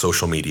arguments on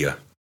social media.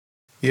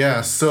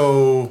 Yeah,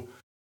 so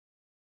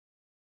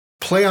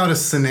play out a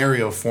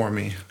scenario for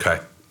me. Okay.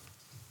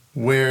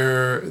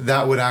 Where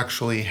that would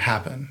actually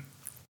happen.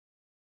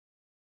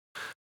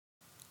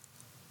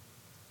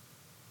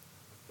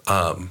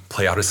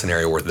 Play out a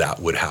scenario where that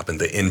would happen,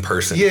 the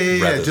in-person.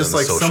 Yeah. Just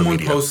like someone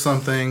media. posts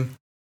something,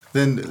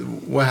 then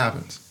what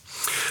happens?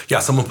 Yeah,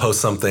 someone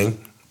posts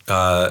something.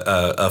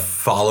 A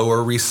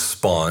follower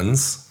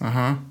responds,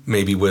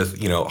 maybe with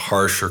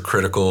harsh or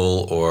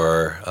critical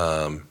or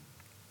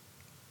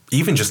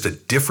even just a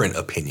different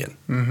opinion.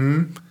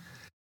 Mm-hmm.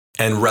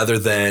 And rather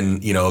than,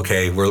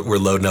 okay, we're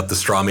loading up the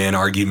straw man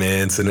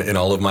arguments and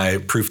all of my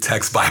proof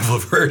text Bible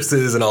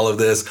verses and all of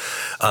this,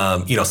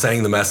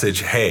 sending the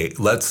message, hey,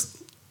 let's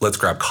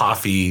grab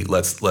coffee,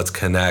 let's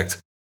connect,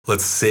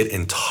 let's sit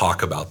and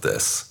talk about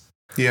this.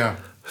 Yeah.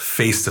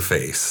 Face to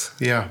face.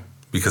 Yeah.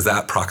 Because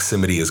that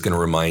proximity is going to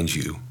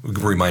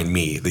remind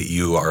me that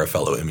you are a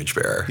fellow image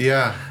bearer.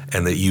 Yeah.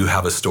 And that you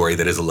have a story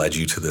that has led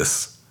you to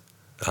this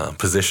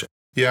position.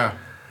 Yeah.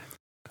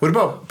 What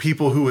about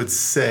people who would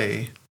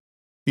say,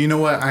 You know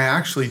what? I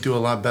actually do a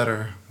lot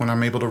better when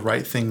I'm able to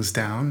write things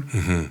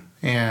down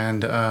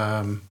and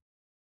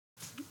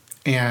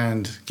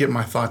get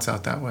my thoughts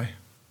out that way.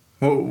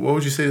 What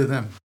would you say to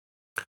them?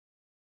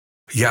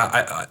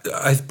 Yeah,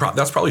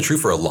 that's probably true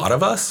for a lot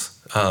of us.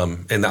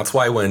 And that's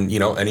why when,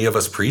 any of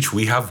us preach,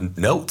 we have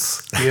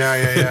notes.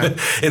 Yeah.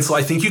 And so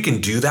I think you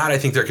can do that. I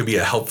think there can be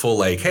a helpful,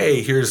 like,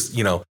 hey, here's,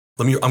 I'm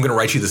going to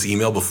write you this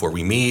email before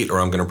we meet, or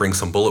I'm going to bring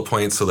some bullet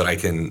points so that I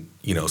can,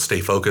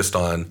 stay focused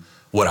on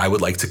what I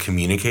would like to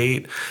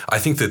communicate. I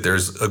think that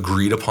there's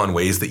agreed upon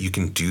ways that you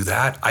can do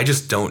that. I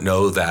just don't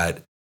know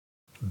that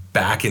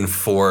back and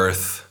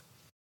forth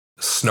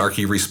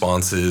snarky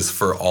responses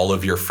for all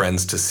of your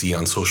friends to see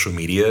on social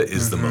media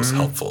is the most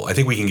helpful. I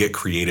think we can get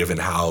creative in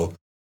how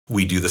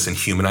we do this in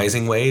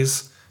humanizing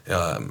ways,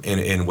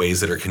 in ways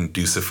that are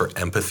conducive for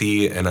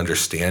empathy and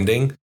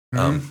understanding,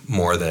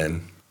 more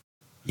than,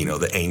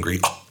 the angry,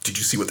 oh, did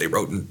you see what they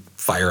wrote, and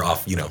fire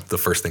off, the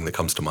first thing that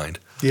comes to mind.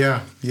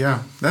 Yeah.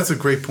 That's a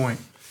great point.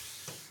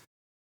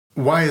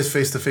 Why is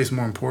face-to-face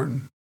more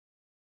important?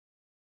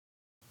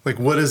 Like,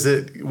 what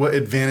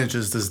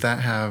advantages does that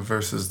have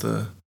versus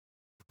the...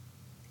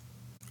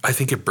 I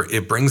think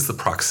it brings the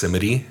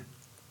proximity.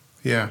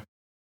 Yeah.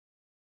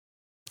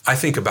 I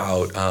think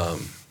about,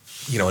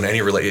 in any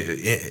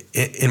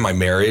in my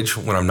marriage,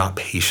 when I'm not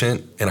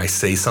patient and I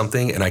say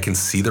something and I can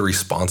see the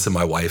response in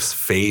my wife's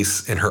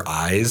face, in her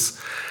eyes,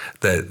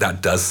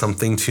 that does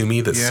something to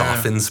me, that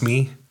softens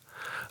me.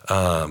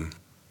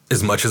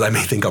 As much as I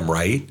may think I'm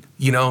right,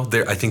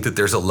 I think that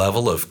there's a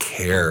level of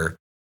care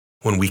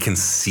when we can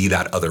see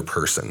that other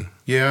person.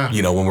 Yeah.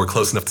 When we're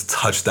close enough to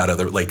touch that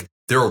other, like,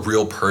 they're a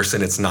real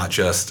person. It's not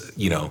just,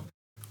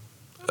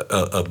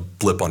 a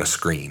blip on a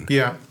screen.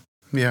 Yeah.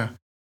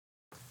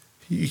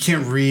 You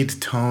can't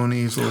read tone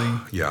easily.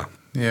 Yeah.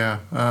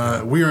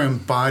 We are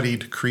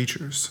embodied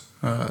creatures.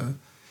 And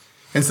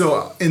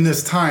so in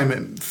this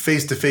time,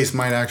 face-to-face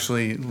might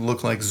actually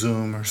look like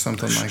Zoom or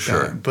something like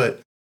that. But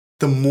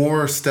the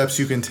more steps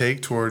you can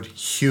take toward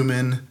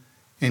human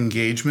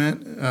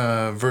engagement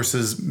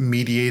versus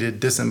mediated,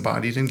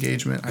 disembodied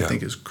engagement, I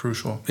think is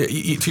crucial.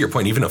 To your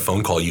point, even a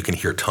phone call, you can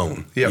hear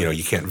tone. Yep.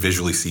 You can't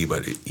visually see,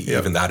 but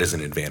even that is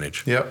an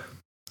advantage. Yep,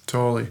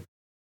 totally.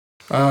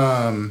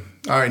 All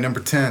right, number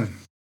 10.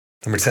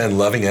 Number 10,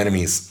 loving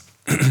enemies.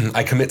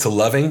 I commit to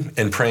loving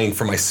and praying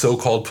for my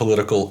so-called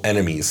political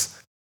enemies,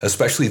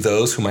 especially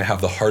those whom I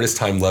have the hardest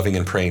time loving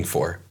and praying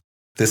for.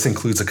 This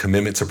includes a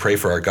commitment to pray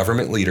for our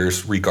government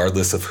leaders,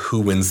 regardless of who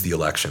wins the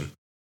election.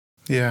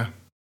 Yeah.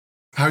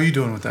 How are you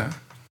doing with that?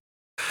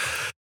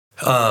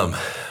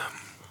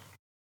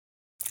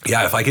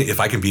 If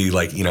I can be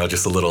like,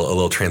 just a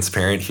little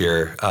transparent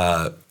here.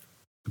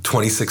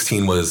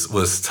 2016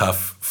 was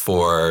tough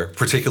for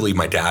particularly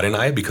my dad and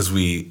I, because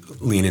we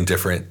lean in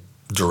different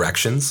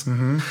directions.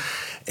 And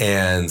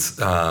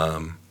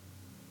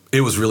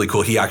it was really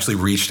cool. He actually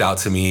reached out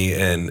to me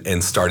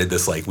and started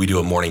this, like, we do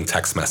a morning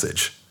text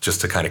message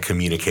just to kind of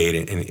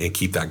communicate and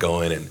keep that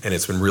going. And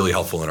it's been really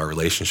helpful in our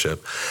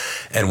relationship.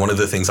 And one of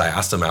the things I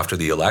asked him after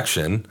the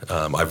election,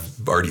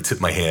 I've already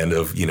tipped my hand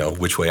of,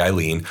 which way I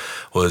lean,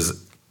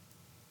 was,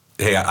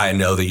 hey, I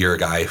know that you're a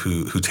guy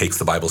who takes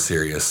the Bible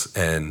serious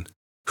and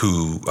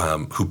who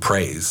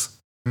prays.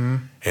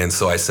 And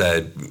so I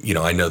said,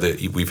 I know that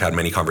we've had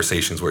many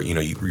conversations where,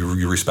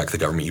 you respect the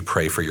government, you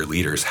pray for your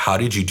leaders. How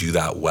did you do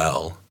that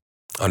well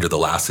under the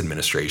last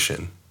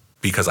administration?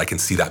 Because I can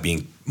see that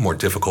being more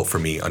difficult for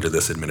me under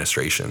this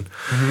administration.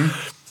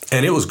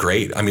 And it was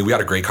great. I mean, we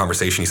had a great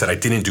conversation. He said I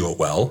didn't do it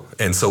well.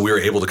 And so we were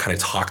able to kind of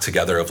talk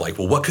together of like,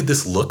 well, what could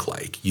this look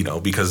like?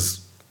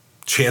 Because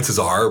chances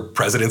are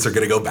presidents are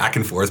going to go back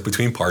and forth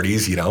between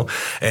parties,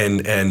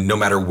 and no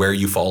matter where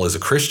you fall as a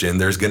Christian,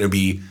 there's going to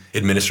be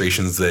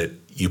administrations that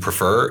you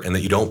prefer and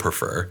that you don't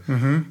prefer.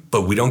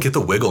 But we don't get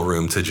the wiggle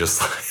room to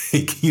just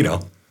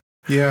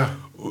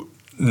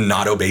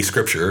not obey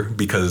scripture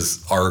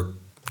because our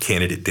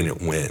candidate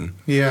didn't win.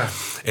 Yeah.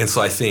 And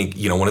so I think,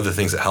 one of the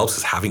things that helps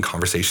is having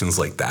conversations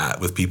like that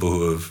with people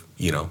who have,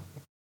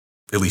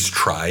 at least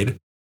tried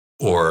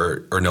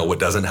or know what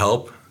doesn't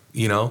help,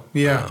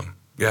 Yeah.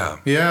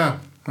 Yeah.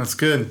 That's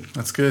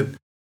good.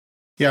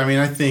 Yeah. I mean,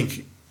 I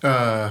think,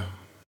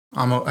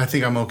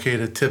 I'm okay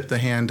to tip the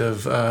hand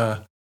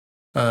of,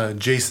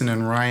 Jason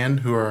and Ryan,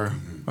 who are,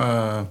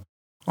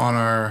 on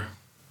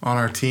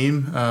our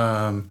team.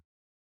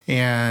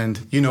 And,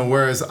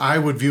 whereas I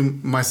would view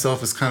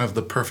myself as kind of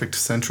the perfect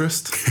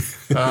centrist,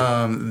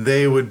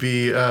 they would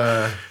be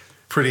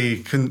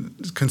pretty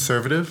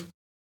conservative.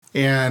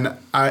 And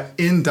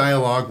in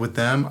dialogue with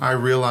them, I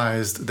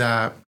realized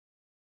that,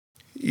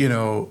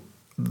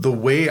 the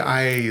way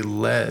I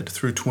led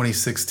through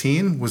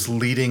 2016 was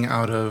leading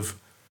out of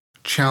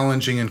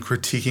challenging and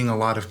critiquing a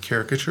lot of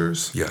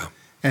caricatures. Yeah.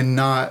 And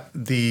not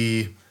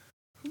the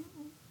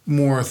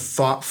more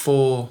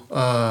thoughtful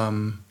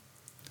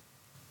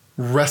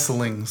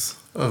wrestlings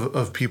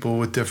of people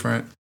with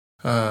different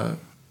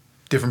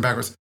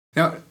backgrounds.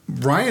 Now,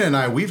 Ryan and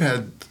I, we've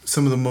had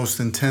some of the most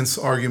intense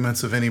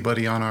arguments of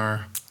anybody on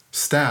our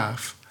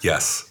staff.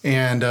 Yes.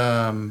 And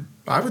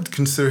I would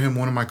consider him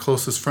one of my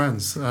closest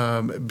friends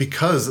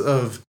because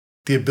of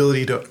the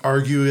ability to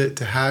argue it,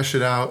 to hash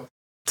it out,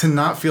 to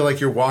not feel like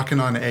you're walking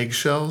on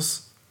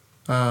eggshells.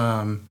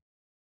 Yeah.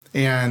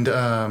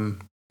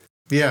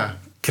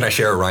 Can I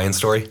share a Ryan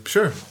story?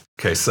 Sure.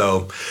 Okay,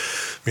 so,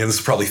 man, this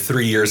is probably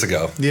 3 years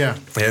ago. Yeah.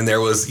 And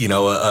there was,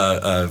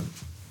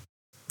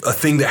 a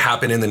thing that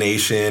happened in the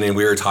nation, and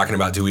we were talking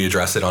about, do we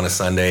address it on a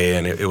Sunday?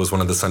 And it was one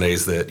of the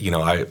Sundays that,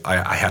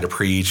 I had to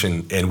preach,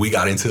 and we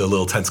got into a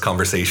little tense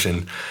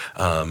conversation,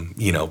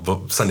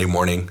 Sunday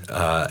morning,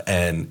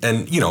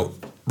 and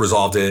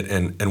resolved it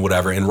and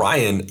whatever. And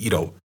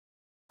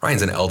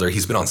Ryan's an elder.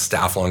 He's been on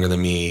staff longer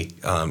than me.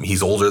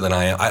 He's older than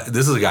I am.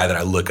 This is a guy that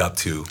I look up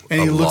to.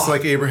 And he looks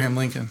like Abraham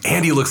Lincoln.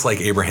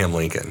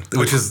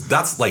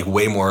 That's like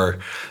way more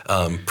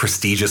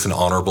prestigious and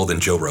honorable than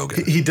Joe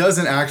Rogan. He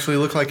doesn't actually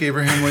look like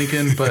Abraham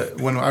Lincoln,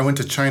 but when I went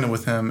to China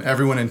with him,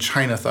 everyone in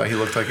China thought he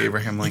looked like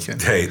Abraham Lincoln.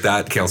 Hey,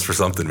 that counts for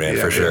something, man,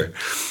 for sure.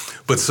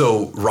 But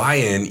so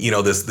Ryan,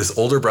 this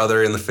older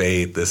brother in the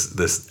faith,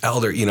 this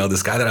elder,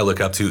 this guy that I look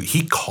up to,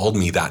 he called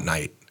me that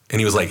night and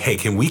he was like, hey,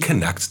 can we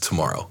connect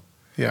tomorrow?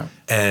 Yeah.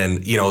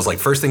 And, it was like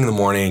first thing in the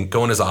morning,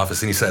 go in his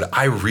office, and he said,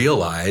 I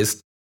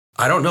realized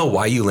I don't know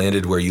why you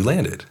landed where you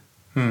landed.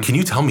 Can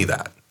you tell me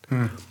that?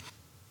 And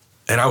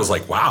I was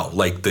like, wow,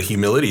 like the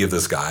humility of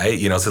this guy,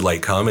 to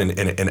like come and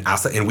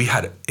ask that. And we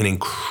had an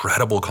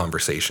incredible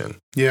conversation.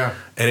 Yeah.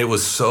 And it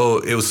was so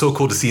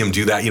cool to see him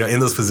do that, in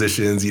those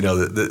positions,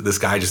 this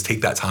guy just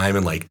take that time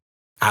and like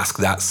ask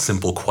that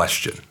simple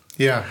question.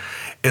 Yeah.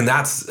 And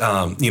that's,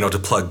 to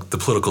plug the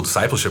political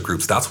discipleship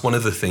groups, that's one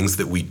of the things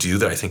that we do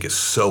that I think is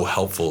so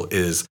helpful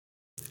is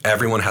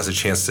everyone has a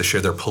chance to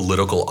share their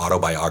political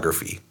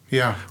autobiography.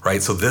 Yeah.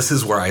 Right? So this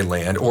is where I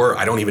land, or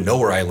I don't even know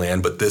where I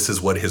land, but this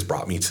is what has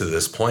brought me to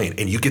this point.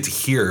 And you get to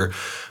hear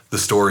the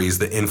stories,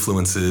 the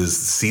influences,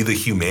 see the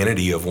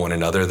humanity of one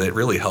another that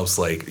really helps,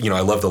 like, I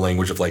love the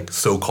language of like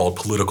so-called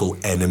political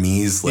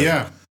enemies. Like,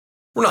 yeah.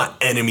 We're not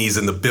enemies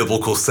in the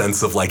biblical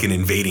sense of like an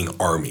invading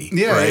army.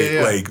 Yeah. Right?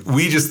 Yeah. Like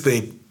we just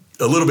think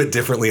a little bit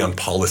differently on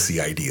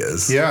policy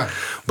ideas. Yeah.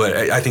 But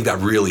I think that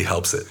really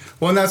helps it.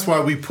 Well, and that's why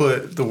we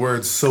put the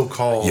word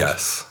so-called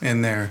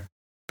in there.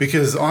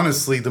 Because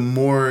honestly, the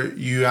more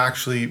you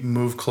actually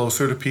move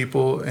closer to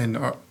people and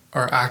are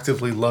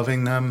actively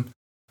loving them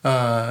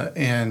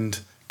and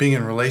being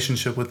in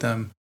relationship with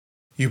them,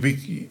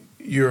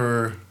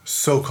 your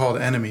so-called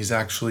enemies,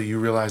 actually, you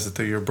realize that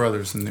they're your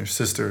brothers and their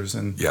sisters.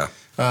 And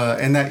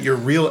that your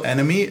real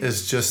enemy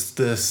is just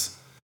this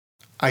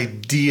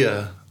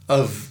idea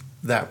of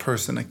that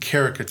person, a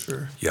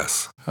caricature.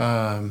 Yes.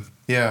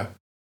 Yeah.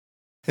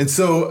 And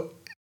so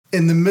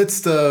in the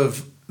midst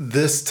of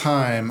this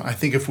time, I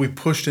think if we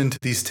pushed into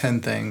these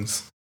 10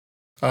 things,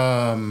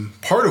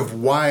 part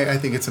of why I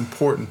think it's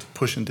important to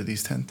push into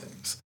these 10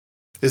 things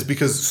is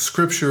because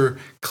Scripture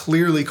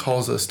clearly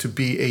calls us to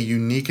be a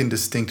unique and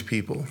distinct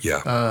people.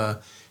 Yeah.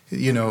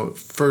 1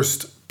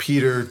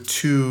 Peter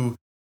 2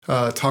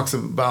 talks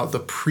about the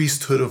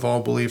priesthood of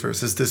all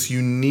believers as this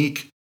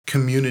unique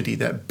community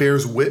that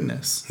bears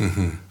witness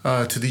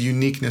to the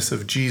uniqueness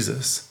of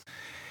Jesus.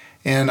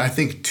 And I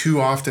think too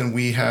often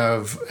we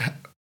have,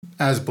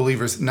 as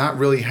believers, not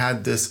really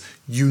had this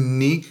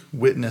unique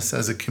witness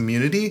as a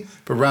community,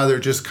 but rather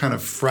just kind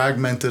of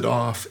fragmented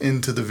off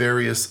into the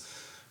various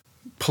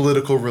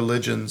political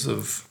religions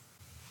of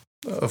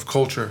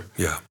culture.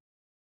 Yeah.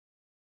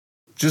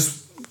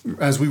 Just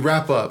as we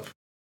wrap up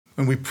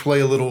and we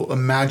play a little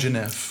imagine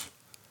if.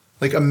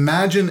 Like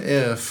imagine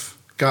if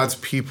God's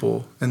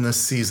people in this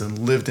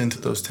season lived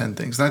into those 10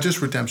 things, not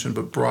just redemption,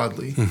 but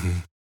broadly.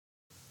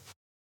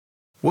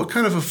 What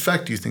kind of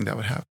effect do you think that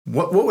would have?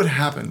 What would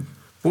happen?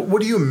 What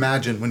do you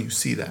imagine when you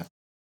see that?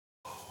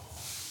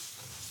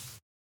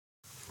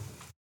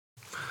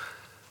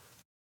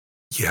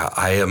 Yeah,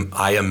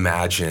 I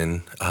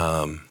imagine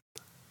a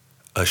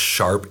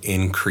sharp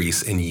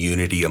increase in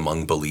unity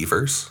among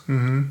believers.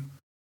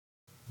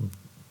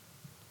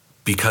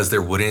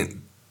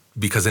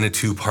 Because in a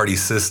two-party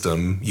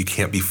system, you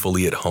can't be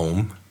fully at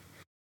home.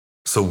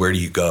 So where do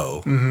you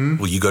go?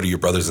 Well, you go to your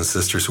brothers and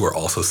sisters who are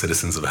also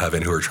citizens of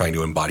heaven, who are trying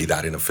to embody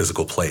that in a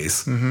physical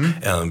place,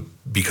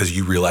 because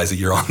you realize that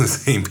you're on the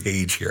same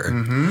page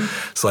here.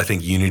 So I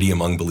think unity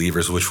among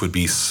believers, which would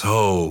be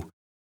so,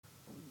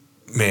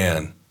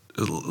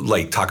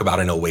 like talk about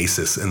an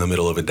oasis in the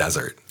middle of a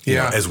desert. You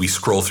know, as we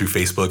scroll through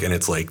Facebook and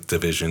it's like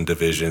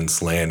division,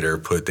 slander,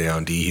 put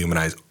down,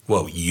 dehumanize.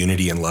 Whoa,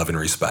 unity and love and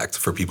respect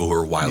for people who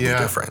are wildly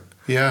different.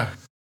 Yeah.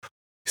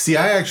 See,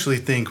 I actually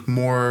think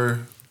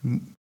more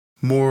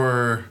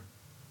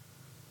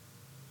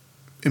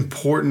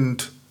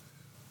important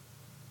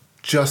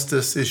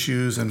justice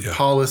issues and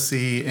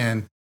policy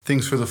and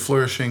things for the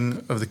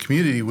flourishing of the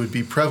community would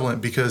be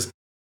prevalent, because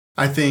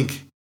I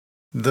think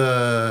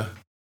the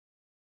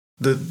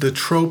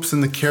tropes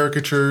and the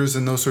caricatures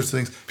and those sorts of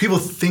things, people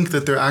think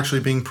that they're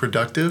actually being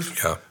productive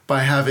by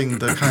having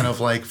the kind of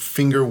like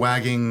finger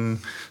wagging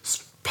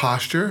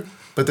posture,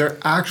 but they're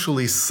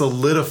actually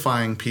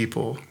solidifying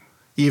people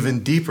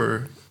even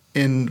deeper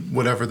in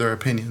whatever their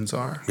opinions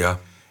are. Yeah.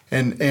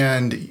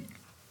 And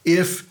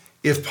if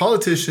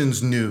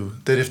politicians knew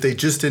that if they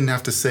just didn't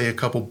have to say a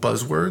couple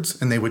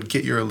buzzwords and they would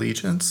get your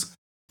allegiance,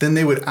 then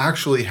they would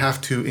actually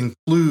have to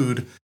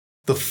include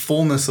the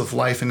fullness of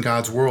life in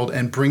God's world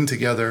and bring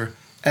together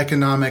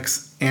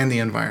economics and the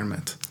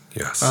environment.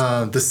 Yes.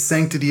 The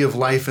sanctity of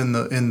life in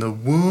the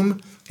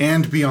womb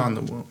and beyond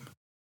the womb.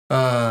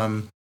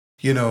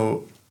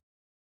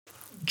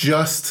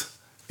 Just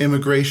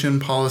immigration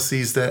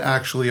policies that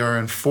actually are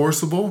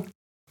enforceable,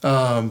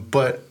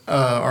 but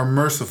are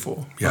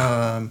merciful.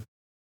 Yeah.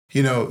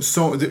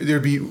 So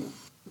there'd be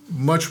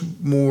much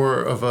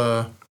more of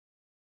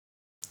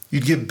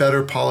you'd get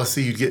better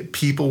policy, you'd get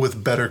people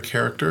with better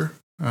character.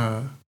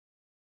 And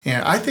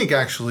I think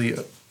actually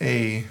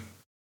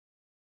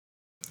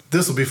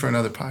this will be for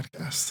another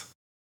podcast,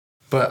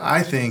 but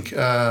I think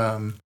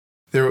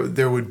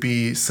there would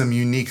be some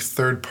unique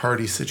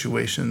third-party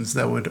situations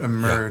that would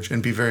emerge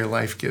and be very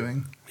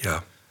life-giving.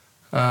 Yeah.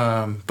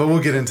 But we'll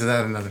get into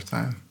that another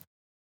time.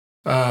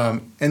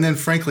 And then,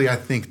 frankly, I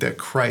think that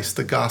Christ,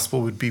 the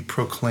gospel, would be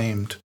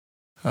proclaimed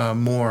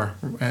more,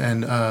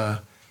 and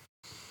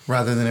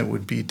rather than it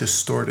would be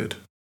distorted.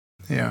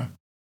 Yeah.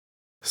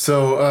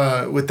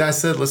 So with that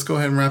said, let's go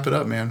ahead and wrap it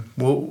up, man.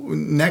 Well,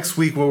 next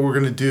week, what we're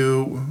going to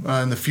do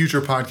in the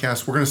future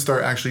podcast, we're going to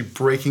start actually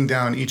breaking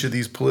down each of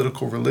these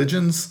political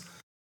religions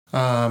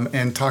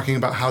and talking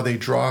about how they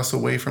draw us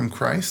away from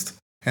Christ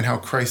and how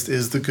Christ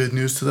is the good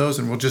news to those.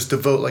 And we'll just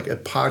devote like a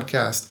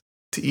podcast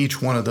to each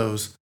one of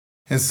those.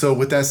 And so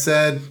with that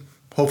said,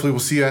 hopefully we'll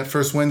see you at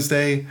First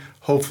Wednesday.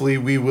 Hopefully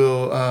we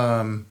will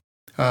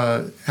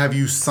have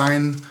you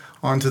sign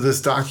onto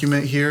this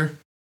document here.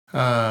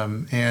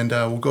 And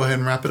we'll go ahead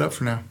and wrap it up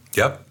for now.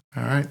 Yep.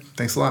 All right.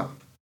 Thanks a lot.